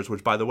defense lawyers,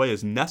 which, by the way,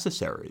 is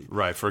necessary.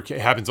 Right,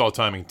 it happens all the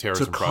time in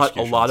terrorism prosecutions. To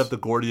cut a lot of the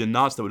Gordian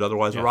knots that would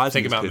otherwise arise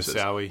in these cases. Think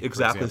about Moussaoui.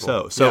 Exactly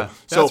example. so.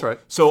 That's right.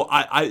 So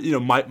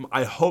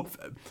I hope.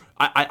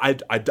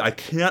 I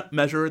can't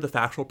measure the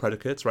factual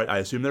predicates, right? I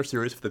assume they're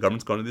serious if the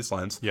government's going to these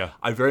lines. Yeah.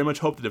 I very much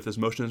hope that if this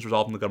motion is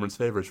resolved in the government's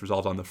favor, it's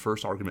resolved on the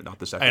first argument, not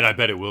the second. And I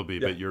bet it will be,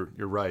 but you're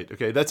right.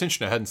 Okay, that's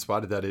interesting. I hadn't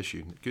spotted that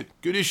issue.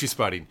 Good issue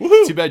spotting.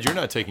 Woohoo! Too bad you're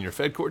not taking your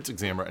Fed courts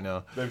exam right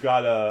now. They've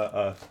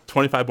got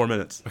 25 more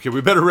minutes. Okay,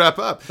 we better wrap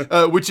up,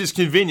 which is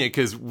convenient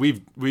because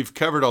we've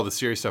covered all the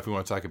serious stuff we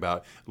want to talk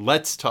about.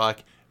 Let's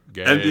talk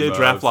NBA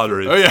draft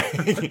lottery. Oh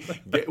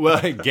yeah, well,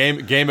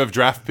 game of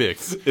draft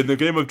picks. In the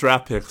game of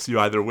draft picks, you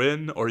either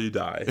win or you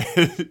die.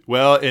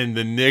 Well, and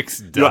the Knicks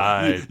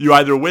died. You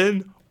either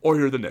win or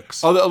you're the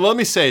Knicks. Although, let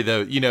me say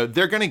though,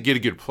 they're going to get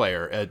a good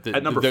player at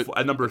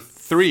number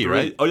three,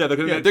 right? Oh yeah, they're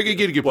going to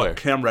get a good player.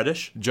 Cam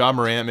Reddish, Ja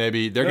Morant,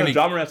 maybe.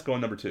 Ja Morant's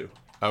going number 2.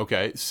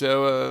 Okay,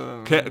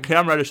 so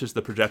Cam Reddish is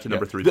the projected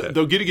number 3 pick.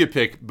 They'll get a good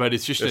pick, but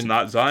it's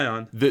not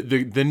Zion.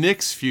 The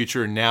Knicks'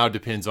 future now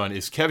depends on,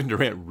 is Kevin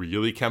Durant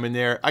really coming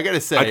there? I got to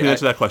say, I can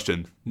answer that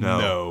question.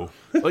 No.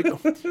 Like,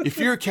 if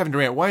you're Kevin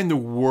Durant, why in the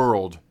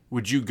world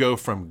would you go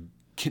from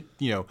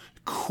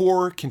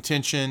core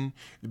contention,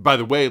 by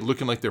the way,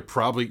 looking like they're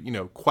probably,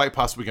 quite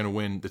possibly going to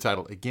win the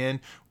title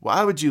again?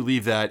 Why would you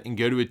leave that and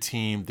go to a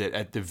team that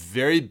at the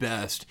very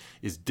best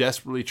is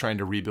desperately trying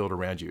to rebuild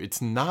around you?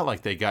 It's not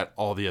like they got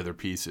all the other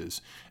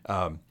pieces.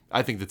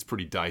 I think that's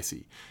pretty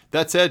dicey.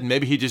 That said,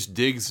 maybe he just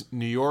digs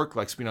New York,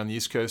 likes being on the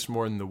East Coast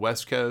more than the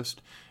West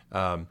Coast. He's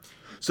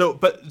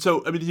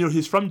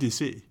from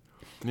D.C.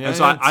 Yeah, and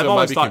so I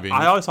always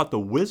thought the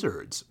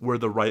Wizards were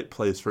the right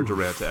place for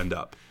Durant to end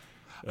up.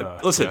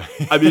 Listen,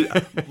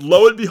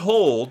 lo and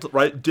behold,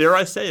 right? Dare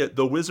I say it?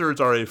 The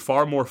Wizards are a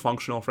far more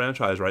functional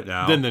franchise right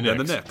now than the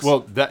Knicks.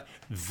 Well, that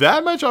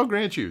much I'll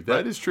grant you.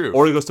 That is true.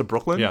 Or he goes to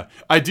Brooklyn. Yeah,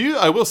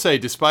 I will say,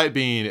 despite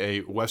being a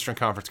Western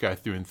Conference guy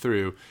through and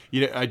through,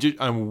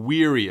 I'm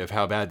weary of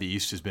how bad the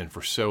East has been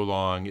for so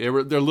long. They're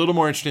a little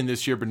more interesting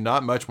this year, but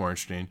not much more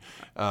interesting.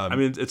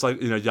 It's like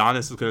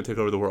Giannis is going to take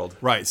over the world.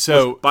 Right.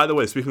 So, by the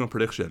way, speaking of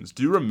predictions,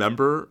 do you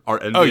remember our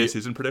NBA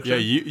season prediction? Yeah,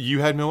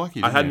 you had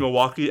Milwaukee. I had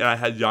Milwaukee, and I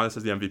had Giannis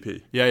as the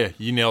MVP. Yeah,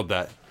 you nailed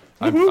that.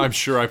 I'm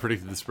sure I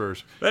predicted the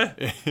Spurs.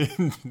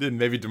 Then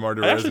maybe DeMar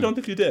DeRozan. I actually don't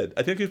think you did.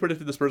 I think you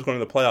predicted the Spurs going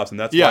to the playoffs, and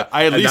that's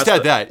I at least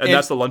had that. And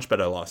that's the lunch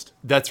bet I lost.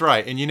 That's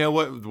right. And you know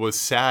what was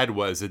sad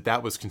was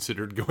that was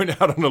considered going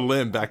out on a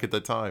limb back at the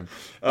time.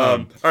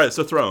 All right,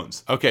 so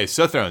Thrones. Okay,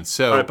 so Thrones.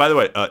 So, all right, by the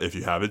way, if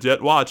you haven't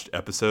yet watched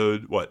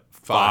episode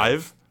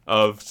 5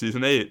 of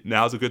season 8,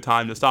 now's a good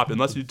time to stop,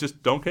 unless you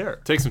just don't care.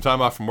 Take some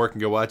time off from work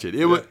and go watch it.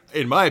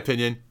 In my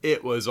opinion,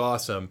 it was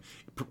awesome.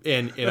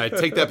 And I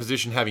take that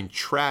position having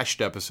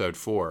trashed episode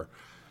 4.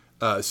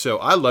 So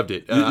I loved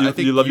it. I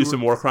think you love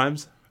some war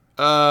crimes?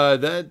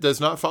 That does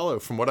not follow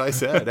from what I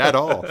said at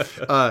all.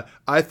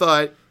 I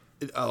thought,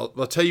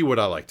 I'll tell you what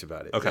I liked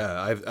about it. Okay.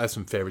 I have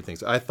some favorite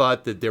things. I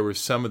thought that there were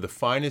some of the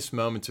finest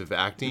moments of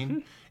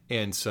acting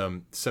and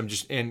some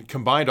and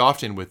combined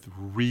often with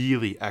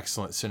really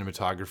excellent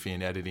cinematography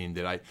and editing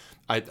that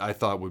I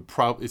thought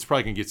it's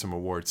probably going to get some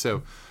awards.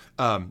 So,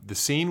 the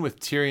scene with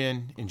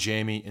Tyrion and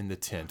Jaime in the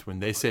tent when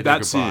they say their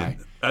goodbye.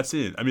 That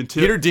scene.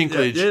 Peter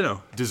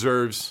Dinklage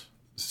deserves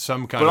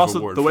some kind of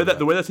award. But also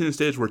the way that scene is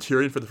staged, where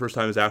Tyrion for the first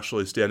time is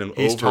actually standing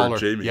over taller.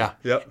 Jaime. Yeah.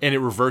 Yep. And it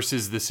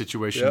reverses the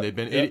situation they've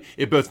been. Yep.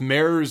 It both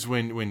mirrors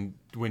when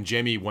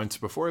Jaime once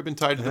before had been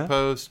tied to the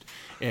post.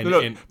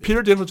 And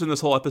Peter Dinklage in this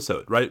whole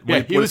episode, right?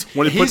 When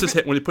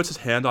he puts his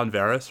hand on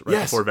Varys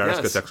before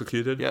Varys gets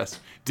executed. Yes,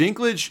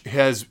 Dinklage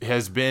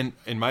has been,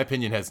 in my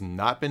opinion, has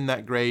not been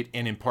that great,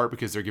 and in part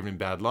because they're giving him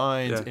bad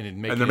lines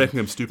and they're making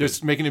him stupid.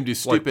 They're making him do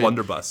stupid, like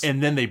blunderbuss.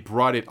 And then they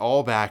brought it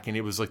all back, and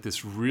it was like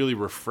this really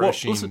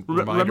refreshing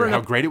reminder of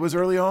how great it was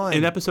early on.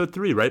 In episode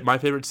 3, right? My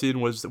favorite scene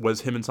was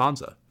him and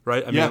Sansa,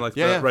 right?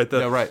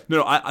 Right.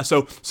 No,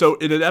 so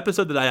in an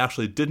episode that I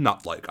actually did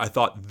not like, I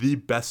thought the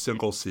best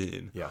single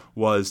scene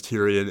was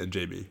Tyrion and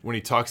Jaime. When he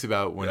talks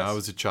about when I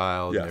was a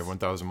child and everyone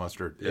thought I was a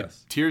monster.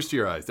 Tears to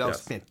your eyes. That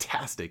was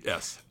fantastic.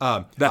 Yes.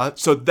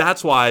 So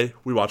that's why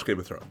we watch Game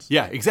of Thrones.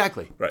 Yeah,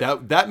 exactly.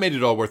 Right. That made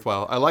it all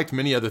worthwhile. I liked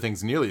many other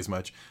things nearly as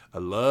much. I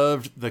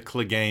loved the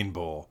Clegane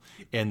Bowl.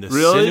 And the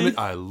cinnamon,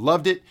 I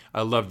loved it.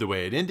 I loved the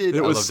way it ended.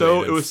 It was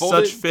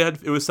such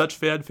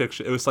fan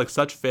fiction. It was like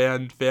such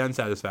fan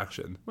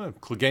satisfaction. Well,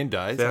 Clegane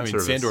dies.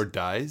 Sandor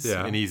dies,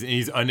 and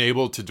he's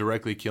unable to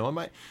directly kill him.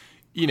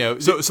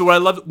 So what I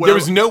love, there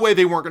was no way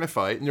they weren't going to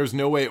fight, and there was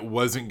no way it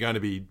wasn't going to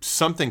be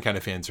something kind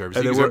of fan service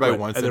because everybody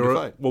wants them to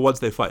fight. Well, once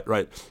they fight,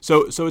 right?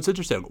 So it's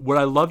interesting. What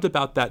I loved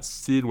about that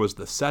scene was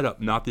the setup,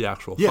 not the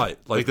actual fight.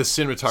 Like the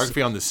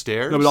cinematography on the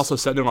stairs. No, but also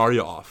sending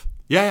Arya off.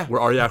 Yeah.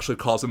 Where Arya actually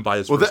calls him by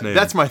his first name.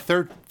 That's my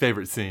third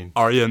favorite scene.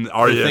 Arya and the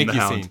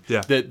Hound. Scene. Yeah.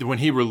 That when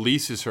he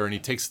releases her and he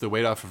takes the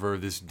weight off of her,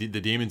 the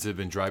demons have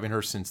been driving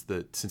her since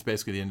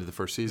basically the end of the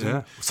first season.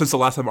 Yeah. Since the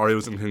last time Arya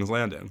was in King's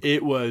Landing.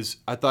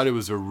 I thought it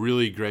was a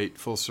really great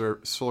full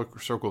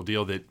circle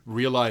deal that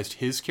realized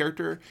his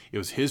character. It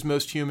was his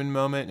most human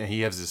moment, and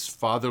he has this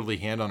fatherly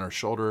hand on her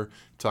shoulder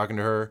talking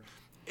to her.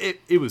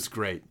 It was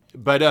great.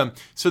 But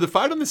so the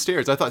fight on the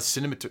stairs, I thought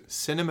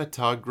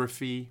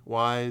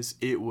cinematography-wise,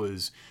 it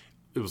was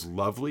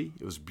lovely.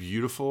 It was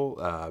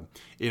beautiful.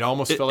 It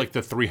almost felt like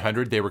the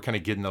 300. They were kind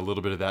of getting a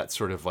little bit of that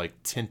sort of like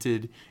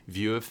tinted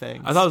view of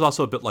things. I thought it was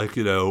also a bit like,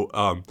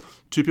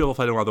 two people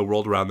fighting while the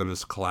world around them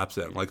is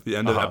collapsing. Like the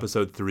end of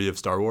episode 3 of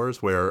Star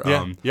Wars where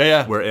where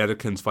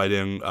Anakin's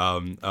fighting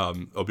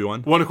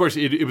Obi-Wan. Well, and of course,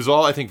 it was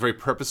all, I think, very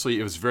purposely.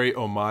 It was very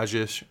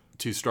homage-ish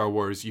to Star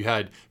Wars. You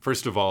had,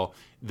 first of all,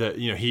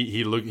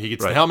 he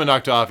gets the helmet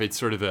knocked off. It's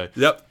sort of an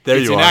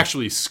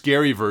actually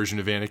scary version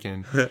of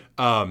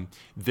Anakin.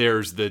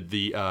 There's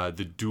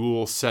the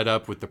duel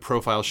setup with the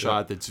profile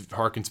shot that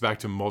harkens back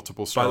to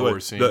multiple Star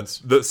Wars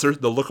scenes.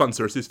 The look on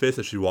Cersei's face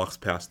as she walks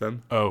past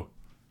them. Oh,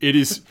 it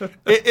is,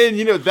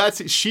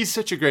 and she's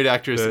such a great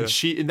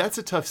actress, and that's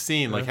a tough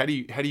scene. Like, how do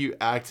you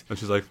act? And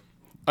she's like,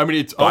 I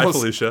mean,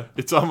 Felicia.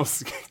 It's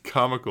almost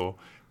comical.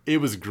 It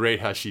was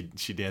great how she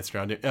danced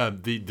around it.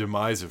 The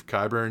demise of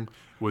Qyburn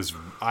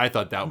I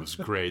thought that was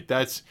great.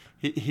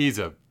 He's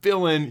a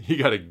villain. He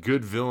got a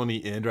good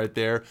villainy end right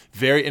there.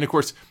 And of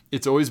course,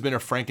 it's always been a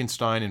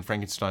Frankenstein and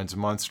Frankenstein's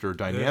monster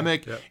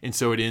dynamic, and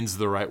so it ends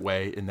the right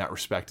way in that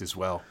respect as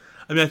well.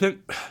 I mean, I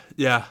think,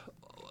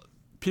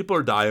 people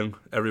are dying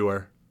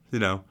everywhere,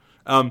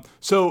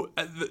 So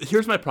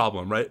here's my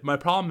problem, right? My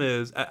problem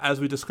is,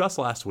 as we discussed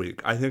last week,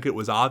 I think it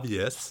was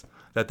obvious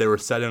that they were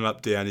setting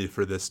up Danny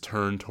for this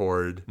turn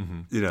toward,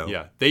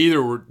 Yeah, they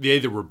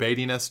either were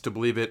baiting us to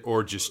believe it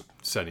or just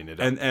setting it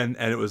up. And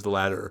it was the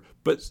latter.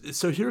 But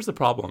so here's the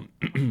problem.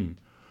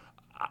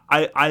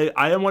 I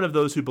am one of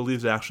those who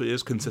believes it actually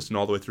is consistent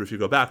all the way through, if you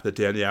go back, that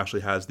Danny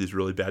actually has these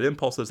really bad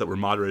impulses that were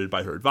moderated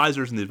by her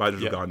advisors, and the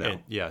advisors are gone now.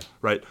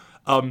 Right?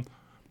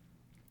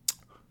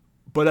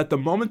 But at the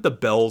moment the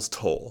bells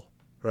toll,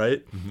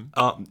 right?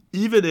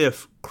 Even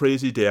if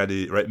crazy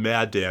Danny, right,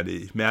 mad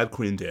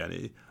Queen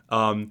Danny,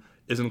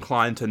 is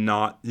inclined to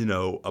not,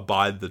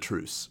 abide the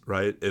truce,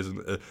 right?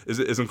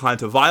 Is inclined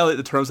to violate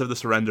the terms of the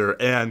surrender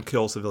and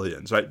kill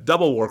civilians, right?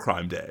 Double war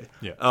crime day.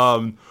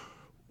 Yeah.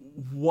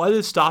 What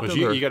is stopping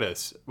her? You gotta.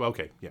 Well,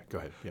 okay. Yeah. Go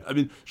ahead. Yeah. I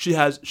mean, she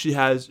has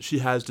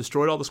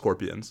destroyed all the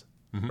scorpions,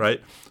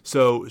 right?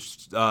 So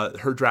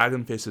her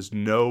dragon faces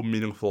no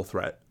meaningful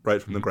threat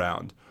right from the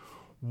ground.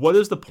 What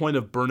is the point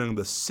of burning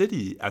the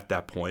city at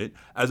that point,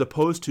 as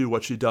opposed to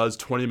what she does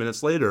 20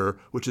 minutes later,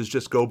 which is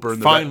just go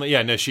burn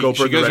the she goes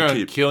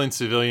around killing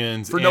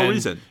civilians for no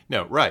reason.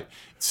 No, right.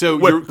 So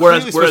you're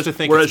clearly supposed to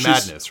think it's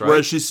madness, right?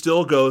 Whereas she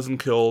still goes and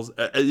kills.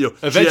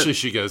 Eventually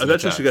she goes.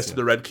 Eventually she gets to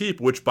the Red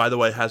Keep, which, by the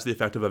way, has the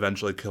effect of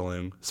eventually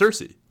killing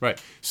Cersei. Right.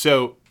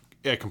 So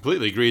I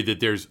completely agree that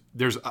there's.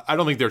 I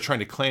don't think they're trying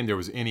to claim there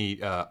was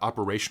any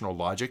operational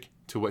logic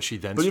to what she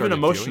then started doing. But even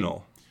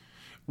emotional.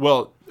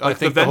 Well, I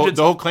think the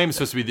whole claim is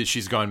supposed to be that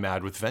she's gone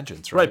mad with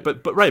vengeance, right?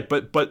 But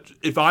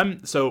if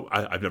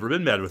I've never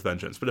been mad with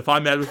vengeance, but if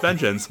I'm mad with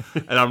vengeance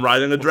and I'm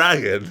riding a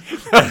dragon,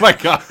 oh my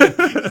God,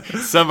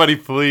 somebody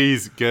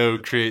please go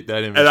create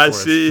that image. And I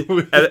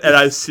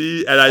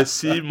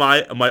see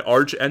my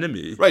arch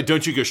enemy. Right?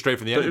 Don't you go straight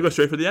for the enemy? Don't you go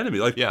straight for the enemy?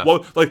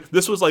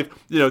 This was like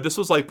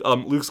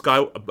Luke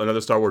Skywalker,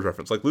 another Star Wars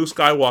reference, like Luke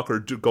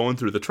Skywalker going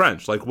through the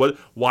trench. Like what?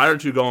 Why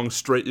aren't you going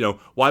straight?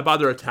 Why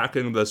bother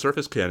attacking the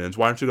surface cannons?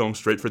 Why aren't you going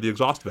straight for the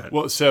exhaust vent?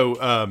 Well, so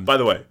by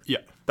the way,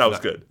 that was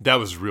good. That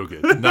was real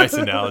good. Nice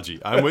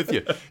analogy. I'm with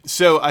you.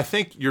 So I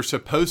think you're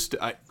supposed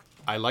to.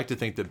 I like to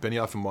think that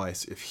Benioff and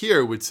Weiss, if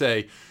here, would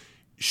say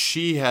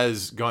she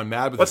has gone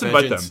mad with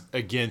vengeance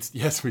against.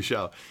 Yes, we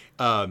shall.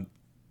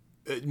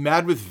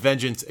 Mad with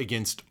vengeance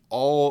against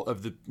all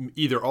the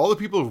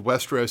people of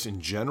Westeros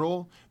in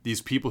general,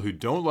 these people who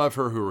don't love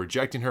her, who are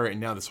rejecting her, and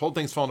now this whole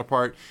thing's falling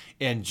apart,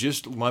 and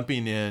just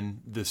lumping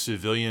in the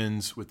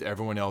civilians with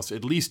everyone else,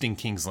 at least in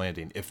King's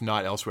Landing, if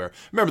not elsewhere.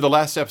 Remember the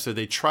last episode,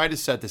 they tried to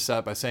set this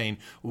up by saying,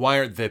 why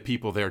aren't the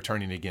people there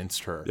turning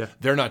against her? Yeah.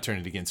 They're not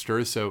turning against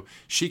her. So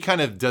she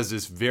kind of does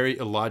this very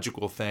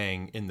illogical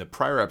thing in the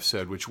prior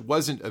episode, which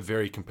wasn't a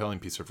very compelling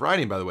piece of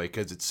writing, by the way,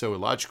 because it's so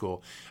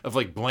illogical, of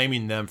like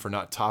blaming them for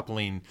not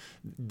toppling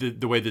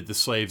the way that the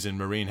slaves in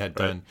Marine had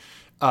done.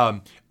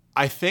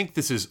 I think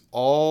this is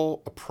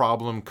all a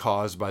problem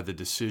caused by the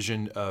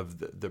decision of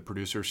the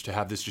producers to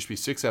have this just be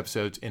 6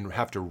 episodes and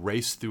have to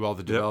race through all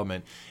the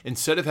development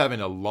instead of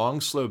having a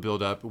long, slow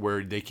build up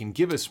where they can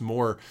give us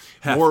more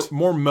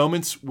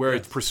moments where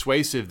it's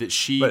persuasive that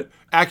she,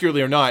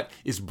 accurately or not,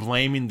 is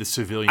blaming the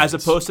civilians. As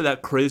opposed to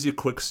that crazy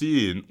quick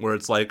scene where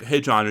it's like, hey,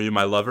 John, are you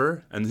my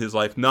lover? And he's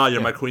like, no, you're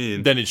my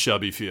queen. Then it shall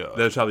be fear.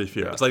 Yeah. It's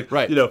like,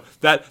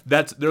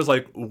 that's there's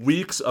like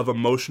weeks of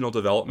emotional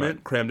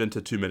development crammed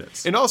into 2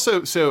 minutes. And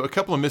also, so a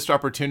couple of missed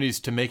opportunities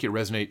to make it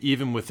resonate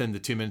even within the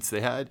 2 minutes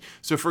they had.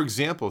 So, for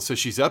example,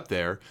 she's up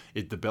there,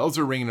 the bells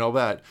are ringing and all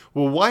that.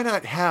 Well, why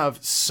not have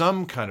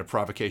some kind of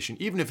provocation,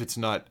 even if it's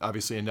not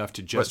obviously enough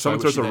to justify someone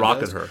throws a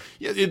rock at her.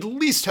 Yeah, at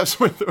least have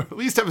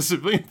a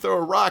civilian throw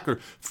a rock or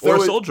a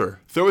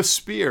soldier, throw a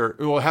spear.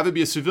 Well, have it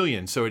be a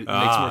civilian, so it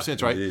makes more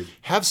sense, right? Indeed.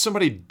 Have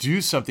somebody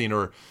do something,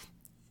 or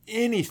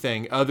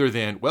anything other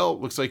than, well,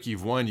 looks like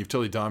you've won. You've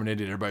totally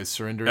dominated. Everybody's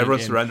surrendering.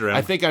 Everyone's surrendering.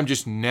 I think I'm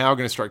just now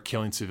going to start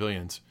killing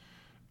civilians.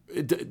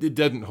 It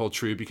doesn't hold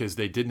true because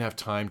they didn't have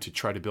time to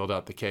try to build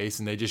out the case,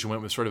 and they just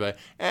went with sort of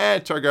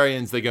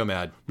Targaryens, they go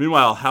mad.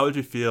 Meanwhile, how would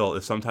you feel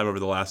if sometime over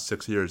the last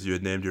 6 years you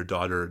had named your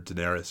daughter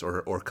Daenerys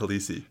or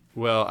Khaleesi?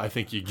 Well, I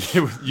think you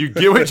get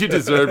what you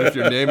deserve if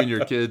you're naming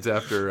your kids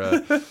after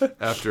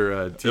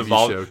TV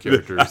show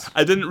characters.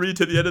 I didn't read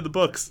to the end of the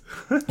books.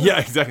 Yeah,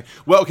 exactly.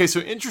 Well, okay,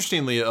 so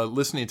interestingly,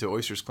 listening to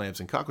Oysters,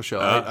 Clams, and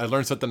Cockleshell, I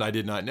learned something I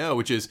did not know,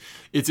 which is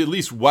it's at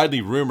least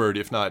widely rumored,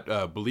 if not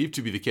believed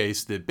to be the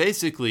case, that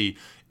basically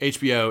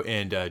HBO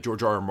and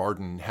George R. R.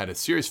 Martin had a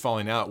serious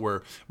falling out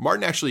where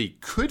Martin actually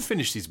could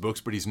finish these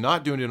books, but he's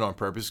not doing it on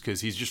purpose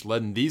because he's just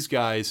letting these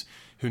guys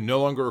who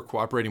no longer are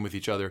cooperating with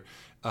each other.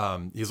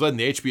 He's letting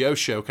the HBO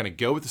show kind of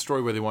go with the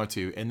story where they want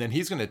to, and then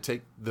he's going to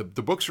take the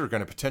books are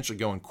going to potentially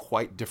go in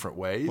quite different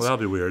ways. Well, that'll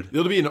be weird.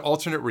 It'll be an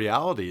alternate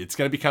reality. It's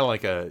going to be kind of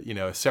like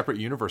a separate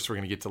universe we're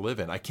going to get to live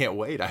in. I can't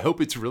wait. I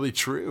hope it's really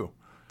true.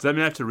 Does that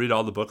mean I have to read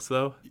all the books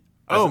though?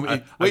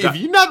 Wait, have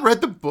you not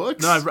read the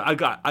books? No,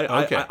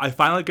 I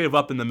finally gave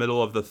up in the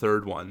middle of the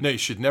third one. No, you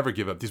should never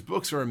give up. These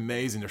books are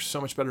amazing. They're so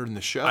much better than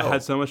the show. I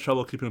had so much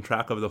trouble keeping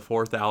track of the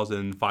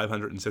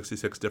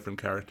 4,566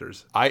 different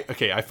characters. I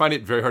find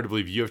it very hard to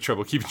believe you have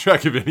trouble keeping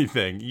track of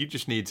anything. You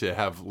just need to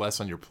have less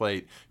on your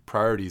plate.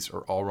 Priorities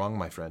are all wrong,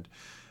 my friend.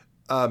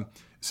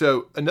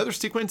 So another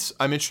sequence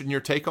I'm interested in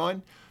your take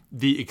on.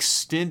 The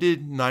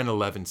extended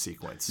 9/11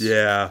 sequence.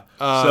 Yeah.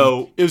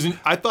 So it was.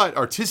 I thought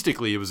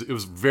artistically, it was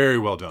very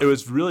well done. It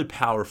was really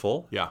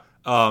powerful. Yeah.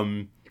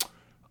 The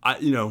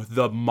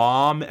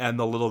mom and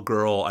the little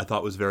girl I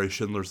thought was very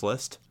Schindler's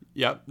List.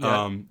 Yep.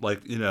 So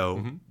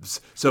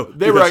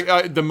they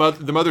were the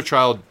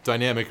mother-child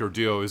dynamic or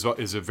duo is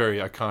a very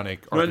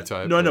iconic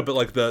archetype. No, but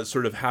like the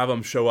sort of have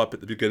them show up at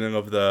the beginning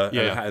of the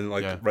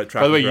right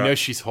track. By the way,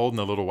 she's holding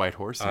a little white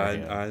horse. You're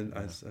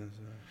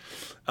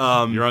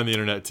on the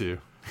internet too.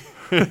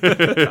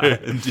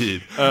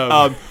 Indeed.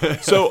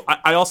 So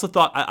I also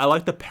thought I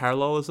like the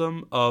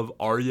parallelism of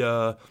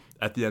Arya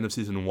at the end of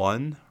season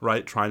 1,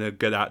 right? Trying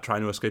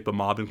to escape a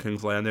mob in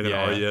King's Landing, and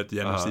Arya at the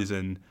end of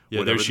season.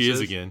 Yeah, there she is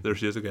again. There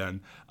she is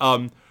again.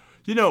 That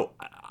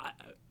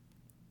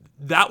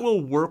will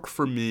work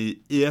for me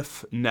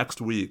if next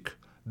week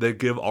they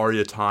give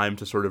Arya time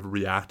to sort of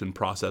react and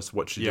process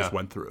what she just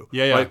went through.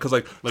 Yeah. Right? Because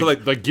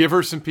like give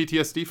her some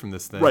PTSD from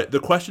this thing. Right. The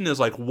question is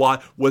like,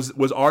 why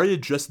was Arya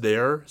just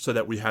there so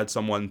that we had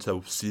someone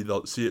to see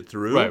it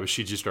through? Right. Was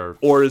she just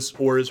or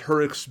is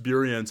her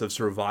experience of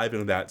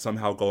surviving that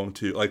somehow going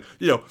to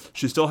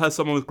she still has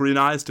someone with green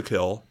eyes to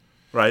kill,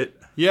 right?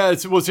 Yeah,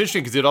 it's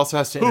interesting because it also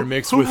has to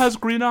intermix with... Who has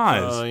green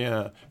eyes?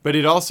 Yeah. But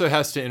it also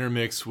has to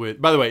intermix with...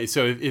 By the way,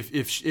 so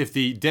if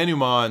the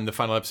denouement in the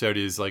final episode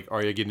is like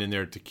Arya getting in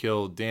there to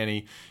kill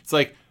Dany, it's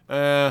like,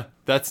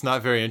 that's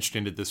not very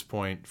interesting at this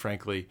point,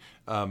 frankly.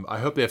 I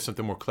hope they have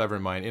something more clever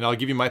in mind. And I'll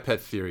give you my pet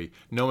theory.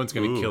 No one's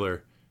going to kill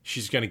her.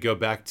 She's going to go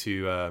back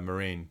to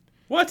Marine.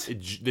 What?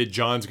 That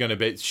John's going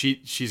to...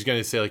 She's going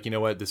to say, like, you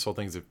know what? This whole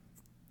thing's a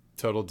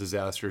total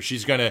disaster.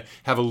 She's going to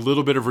have a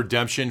little bit of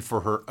redemption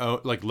for her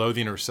own, like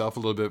loathing herself a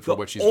little bit for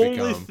what she's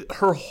become.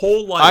 Her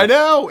whole life. I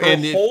know. Her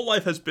whole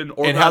life has been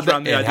organized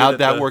around the idea. And how'd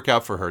that work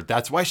out for her?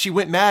 That's why she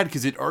went mad,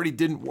 because it already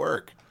didn't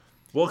work.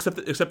 Well, except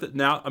that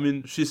now, I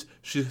mean, she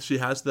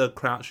has the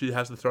crown, she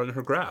has the throne in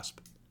her grasp.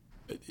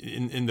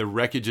 In the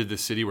wreckage of the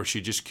city where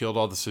she just killed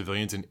all the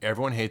civilians, and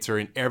everyone hates her,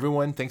 and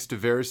everyone, thanks to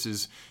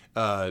Varys's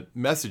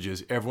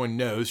messages, everyone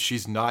knows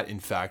she's not, in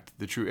fact,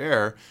 the true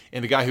heir,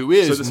 and the guy who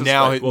is is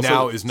not going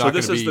to be. So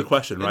this is the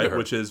question, right?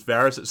 Which is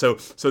Varys.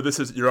 So this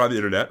is, you're on the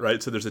internet,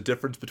 right? So there's a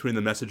difference between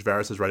the message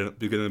Varys is writing at the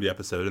beginning of the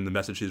episode and the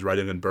message he's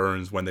writing in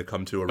Burns when they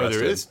come to arrest him.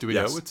 There is. Do we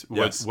know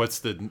what's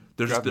the?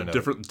 There's just a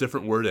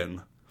different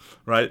wording.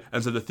 Right,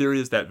 and so the theory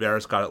is that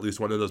Varys got at least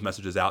one of those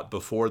messages out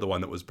before the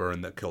one that was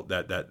burned that killed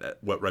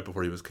right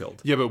before he was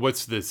killed. Yeah, but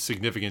what's the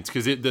significance?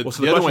 Because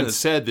the other one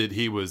said that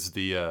he was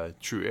the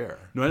true heir.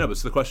 No, I know, but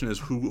so the question is,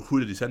 who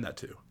did he send that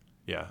to?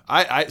 Yeah,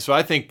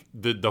 I think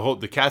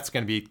the cat's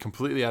going to be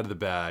completely out of the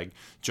bag.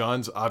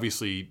 John's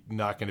obviously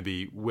not going to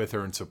be with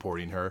her and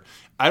supporting her.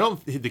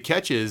 The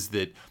catch is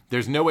that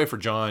there's no way for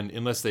John,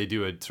 unless they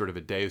do a sort of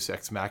a Deus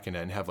Ex Machina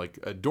and have like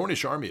a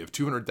Dornish army of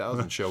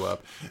 200,000 show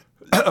up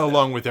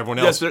along with everyone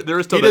else. Yes, there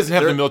is still he doesn't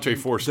have the military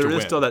force to win. There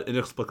is still that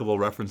inexplicable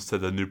reference to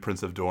the new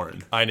Prince of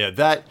Dorne. I know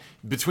that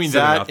between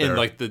that and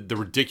like the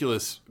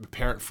ridiculous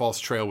apparent false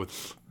trail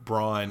with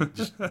Braun,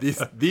 just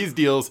these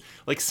deals,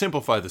 like,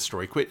 simplify the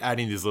story. Quit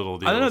adding these little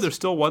deals. I don't know. There's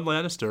still one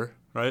Lannister,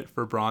 right,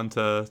 for Braun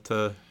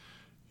to.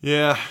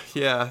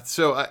 Yeah.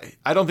 So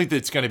I don't think that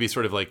it's going to be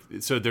sort of like,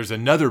 so there's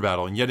another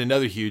battle and yet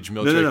another huge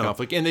military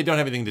conflict, and they don't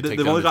have anything to take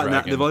down the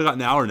dragon. They've only got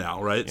an hour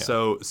now, right? Yeah.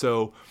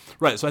 So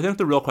I think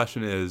the real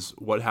question is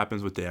what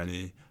happens with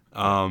Dany.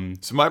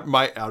 So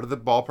my out of the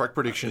ballpark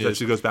prediction is that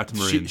she goes back to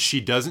Marine. She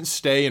doesn't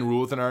stay and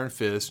rule with an iron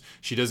fist.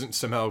 She doesn't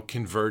somehow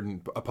convert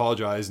and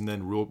apologize and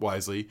then rule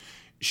wisely.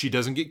 She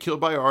doesn't get killed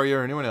by Arya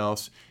or anyone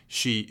else.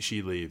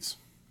 She leaves.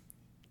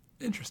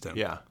 Interesting.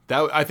 Yeah,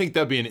 I think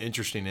that'd be an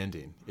interesting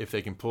ending if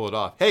they can pull it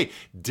off. Hey,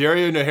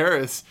 Dario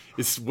Naharis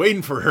is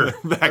waiting for her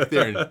back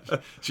there. And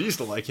she used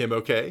to like him.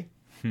 Okay.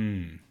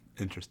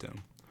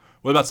 Interesting.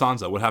 What about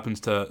Sansa? What happens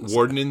to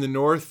Warden in the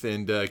north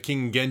and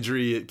King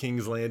Gendry at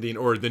King's Landing,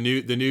 or the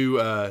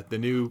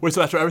new. Wait,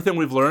 so after everything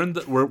we've learned,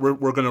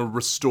 we're going to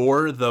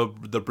restore the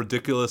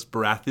ridiculous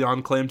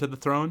Baratheon claim to the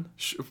throne?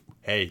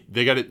 Hey,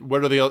 they got it.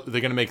 What are they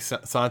going to make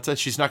Sansa?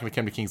 She's not going to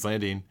come to King's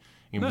Landing.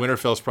 And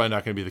Winterfell's probably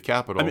not going to be the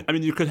capital. I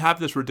mean, you could have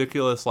this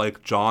ridiculous,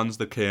 like, Jon's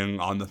the king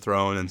on the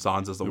throne and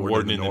Sansa's the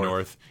warden in the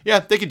north. Yeah,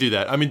 they could do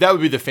that. I mean, that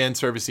would be the fan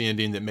servicey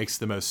ending that makes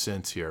the most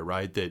sense here,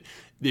 right? That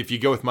if you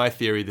go with my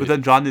theory, but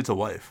then Jon needs a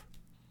wife.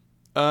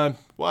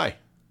 Why?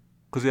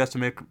 Because he has to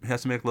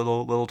make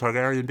little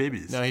Targaryen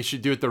babies. No, he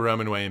should do it the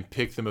Roman way and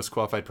pick the most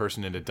qualified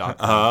person and adopt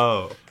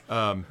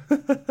them.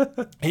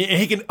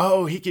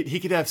 He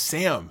could have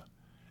Sam.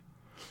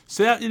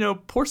 Sam,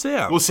 poor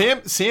Sam. Well,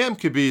 Sam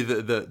could be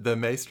the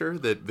maester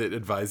that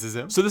advises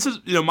him. So this is,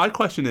 my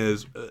question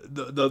is,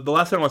 the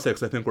last thing I want to say,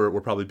 because I think we're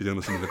probably beating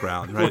this into the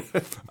ground, right?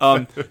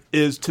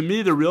 Is, to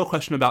me, the real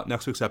question about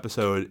next week's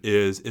episode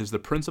is the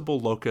principal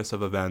locus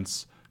of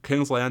events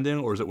King's Landing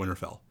or is it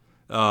Winterfell?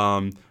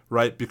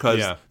 Right?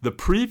 Because the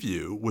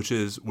preview, which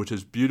is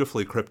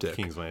beautifully cryptic,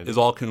 is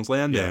all King's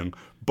Landing,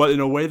 but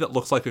in a way that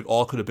looks like it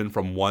all could have been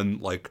from one,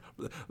 like,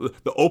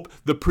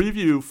 the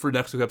preview for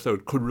next week's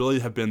episode could really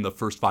have been the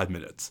first 5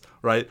 minutes,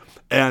 right?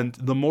 And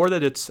the more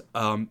that it's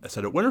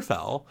set at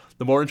Winterfell,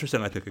 the more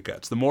interesting I think it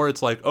gets. The more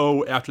it's like,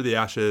 oh, after the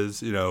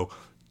ashes,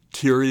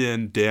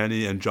 Tyrion,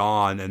 Dany, and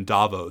Jon and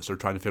Davos are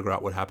trying to figure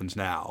out what happens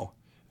now.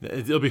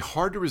 It'll be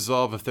hard to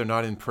resolve if they're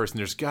not in person.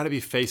 There's got to be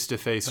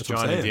face-to-face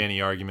Jon and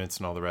Dany arguments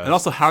and all the rest. And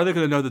also, how are they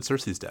going to know that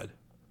Cersei's dead?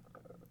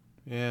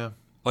 Yeah.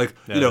 Like,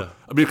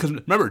 because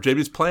remember,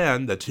 Jaime's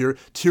plan that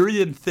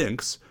Tyrion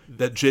thinks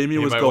that Jaime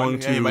was going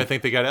to... he might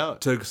think they got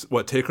out. To,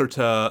 take her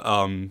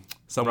to...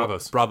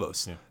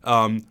 Bravos.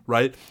 Yeah.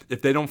 Right?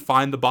 If they don't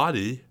find the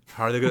body,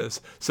 how are they going to...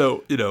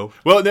 So,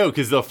 Well, no,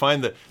 because they'll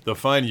find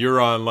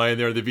Euron lying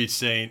there on the beach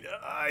saying,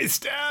 I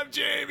stabbed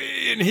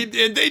Jaime, and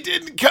they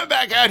didn't come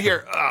back out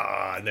here.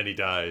 And then he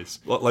dies.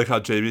 Like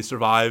how Jaime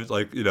survived,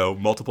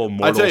 multiple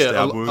mortal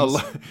stab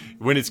wounds.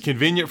 When it's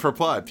convenient for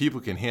plot,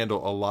 people can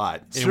handle a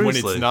lot. Seriously. And when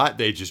it's not,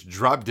 they just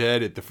drop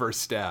dead at the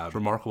first stab. It's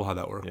remarkable how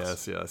that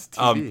works. Yes.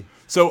 TV.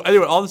 So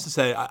anyway, all this to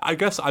say, I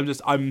guess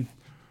I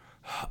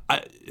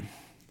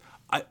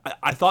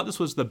thought this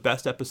was the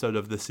best episode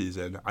of this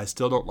season. I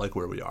still don't like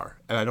where we are,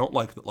 and I don't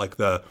like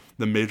the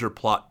major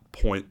plot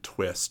point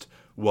twist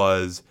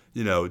was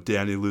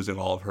Dany losing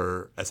all of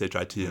her shit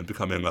and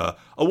becoming a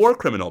war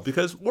criminal,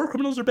 because war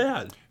criminals are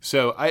bad.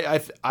 So I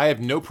have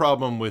no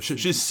problem with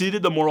she's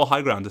ceded the moral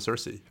high ground to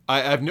Cersei. I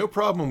have no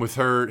problem with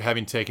her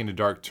having taken a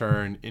dark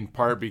turn, in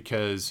part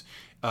because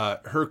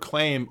her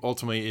claim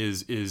ultimately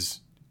is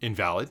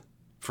invalid.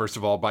 First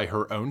of all, by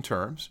her own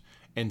terms.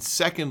 And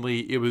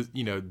secondly, it was,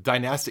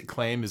 dynastic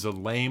claim is a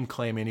lame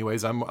claim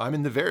anyways. I'm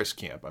in the Varys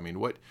camp. I mean,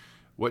 what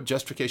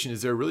justification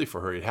is there really for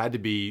her? It had to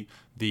be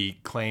the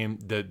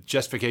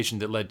justification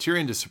that led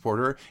Tyrion to support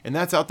her, and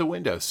that's out the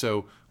window.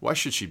 So why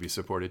should she be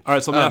supported? All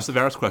right, so let me ask the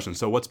Varys question.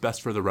 So what's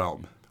best for the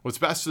realm? What's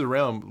best for the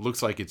realm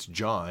looks like it's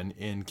Jon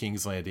in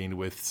King's Landing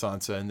with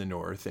Sansa in the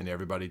north and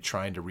everybody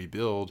trying to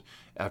rebuild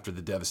after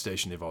the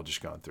devastation they've all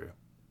just gone through.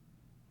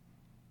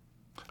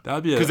 That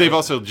would be because they've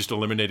also just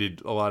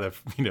eliminated a lot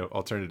of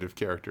alternative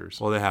characters.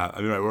 Well, they have.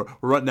 I mean, we're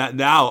running that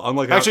now.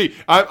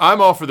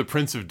 I'm all for the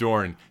Prince of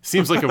Dorne.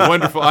 Seems like a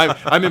wonderful.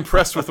 I'm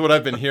impressed with what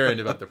I've been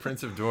hearing about the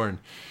Prince of Dorne.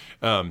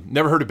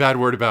 Never heard a bad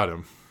word about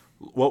him.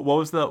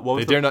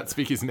 They dare not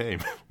speak his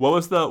name. What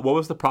was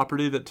the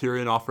property that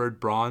Tyrion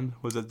offered Bronn?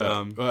 Was it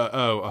a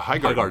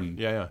Highgarden?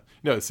 Yeah.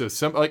 No, so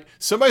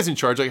somebody's in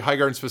charge. Like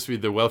Highgarden's supposed to be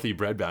the wealthy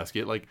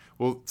breadbasket.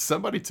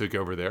 Somebody took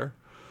over there.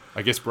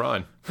 I guess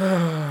Bronn.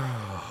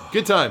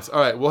 Good times. All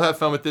right, we'll have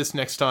fun with this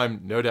next time,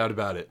 no doubt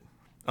about it.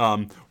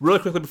 Really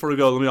quickly before we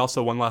go, let me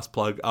also one last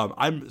plug.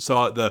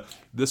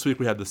 This week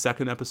we had the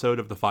second episode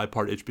of the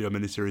 5-part HBO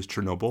miniseries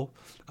Chernobyl,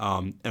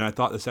 and I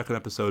thought the second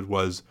episode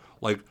was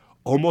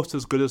almost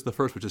as good as the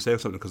first, which is saying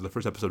something because the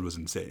first episode was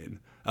insane.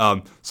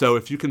 So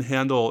if you can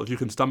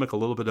stomach a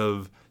little bit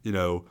of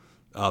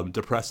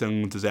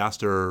depressing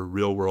disaster,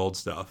 real world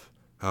stuff.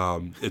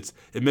 It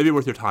may be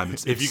worth your time.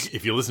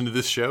 If you listen to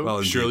this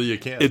show, surely you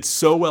can. It's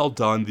so well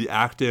done. The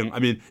acting. I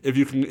mean, if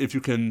you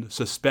can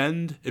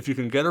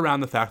get around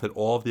the fact that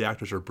all of the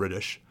actors are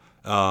British,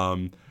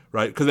 right?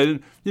 Because they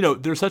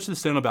didn't. There's such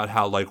this thing about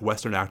how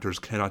Western actors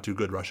cannot do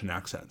good Russian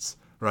accents,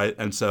 right?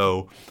 And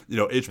so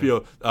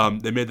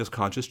HBO they made this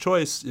conscious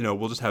choice.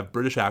 We'll just have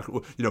British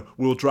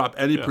we'll drop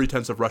any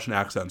pretense of Russian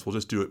accents. We'll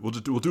just do it. We'll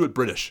do it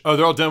British. Oh,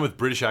 they're all done with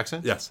British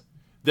accents? Yes.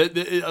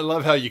 I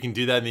love how you can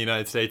do that in the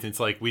United States. And it's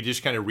like we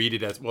just kind of read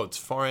it as it's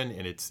foreign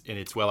and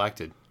it's well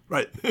acted.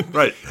 Right.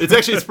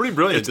 It's pretty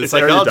brilliant. The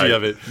psychology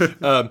of it.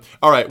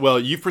 All right. Well,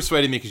 you've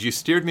persuaded me because you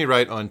steered me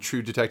right on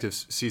True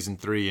Detectives season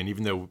 3, and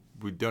even though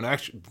we don't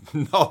actually,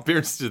 all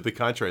appearances to the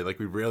contrary, like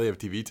we rarely have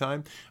TV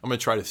time. I'm going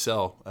to try to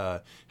sell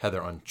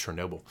Heather on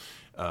Chernobyl,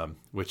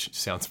 which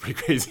sounds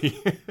pretty crazy.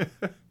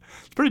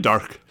 It's pretty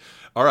dark.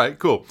 All right,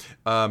 cool.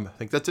 I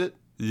think that's it.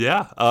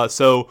 Yeah.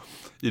 So,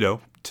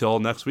 till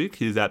next week,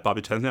 he's at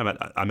Bobby Chesney. I'm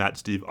at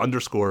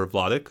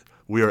Steve_Vladeck.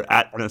 We are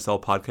at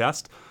NSL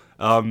Podcast.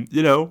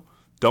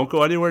 Don't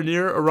go anywhere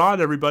near Iran,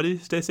 everybody.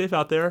 Stay safe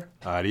out there.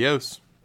 Adios.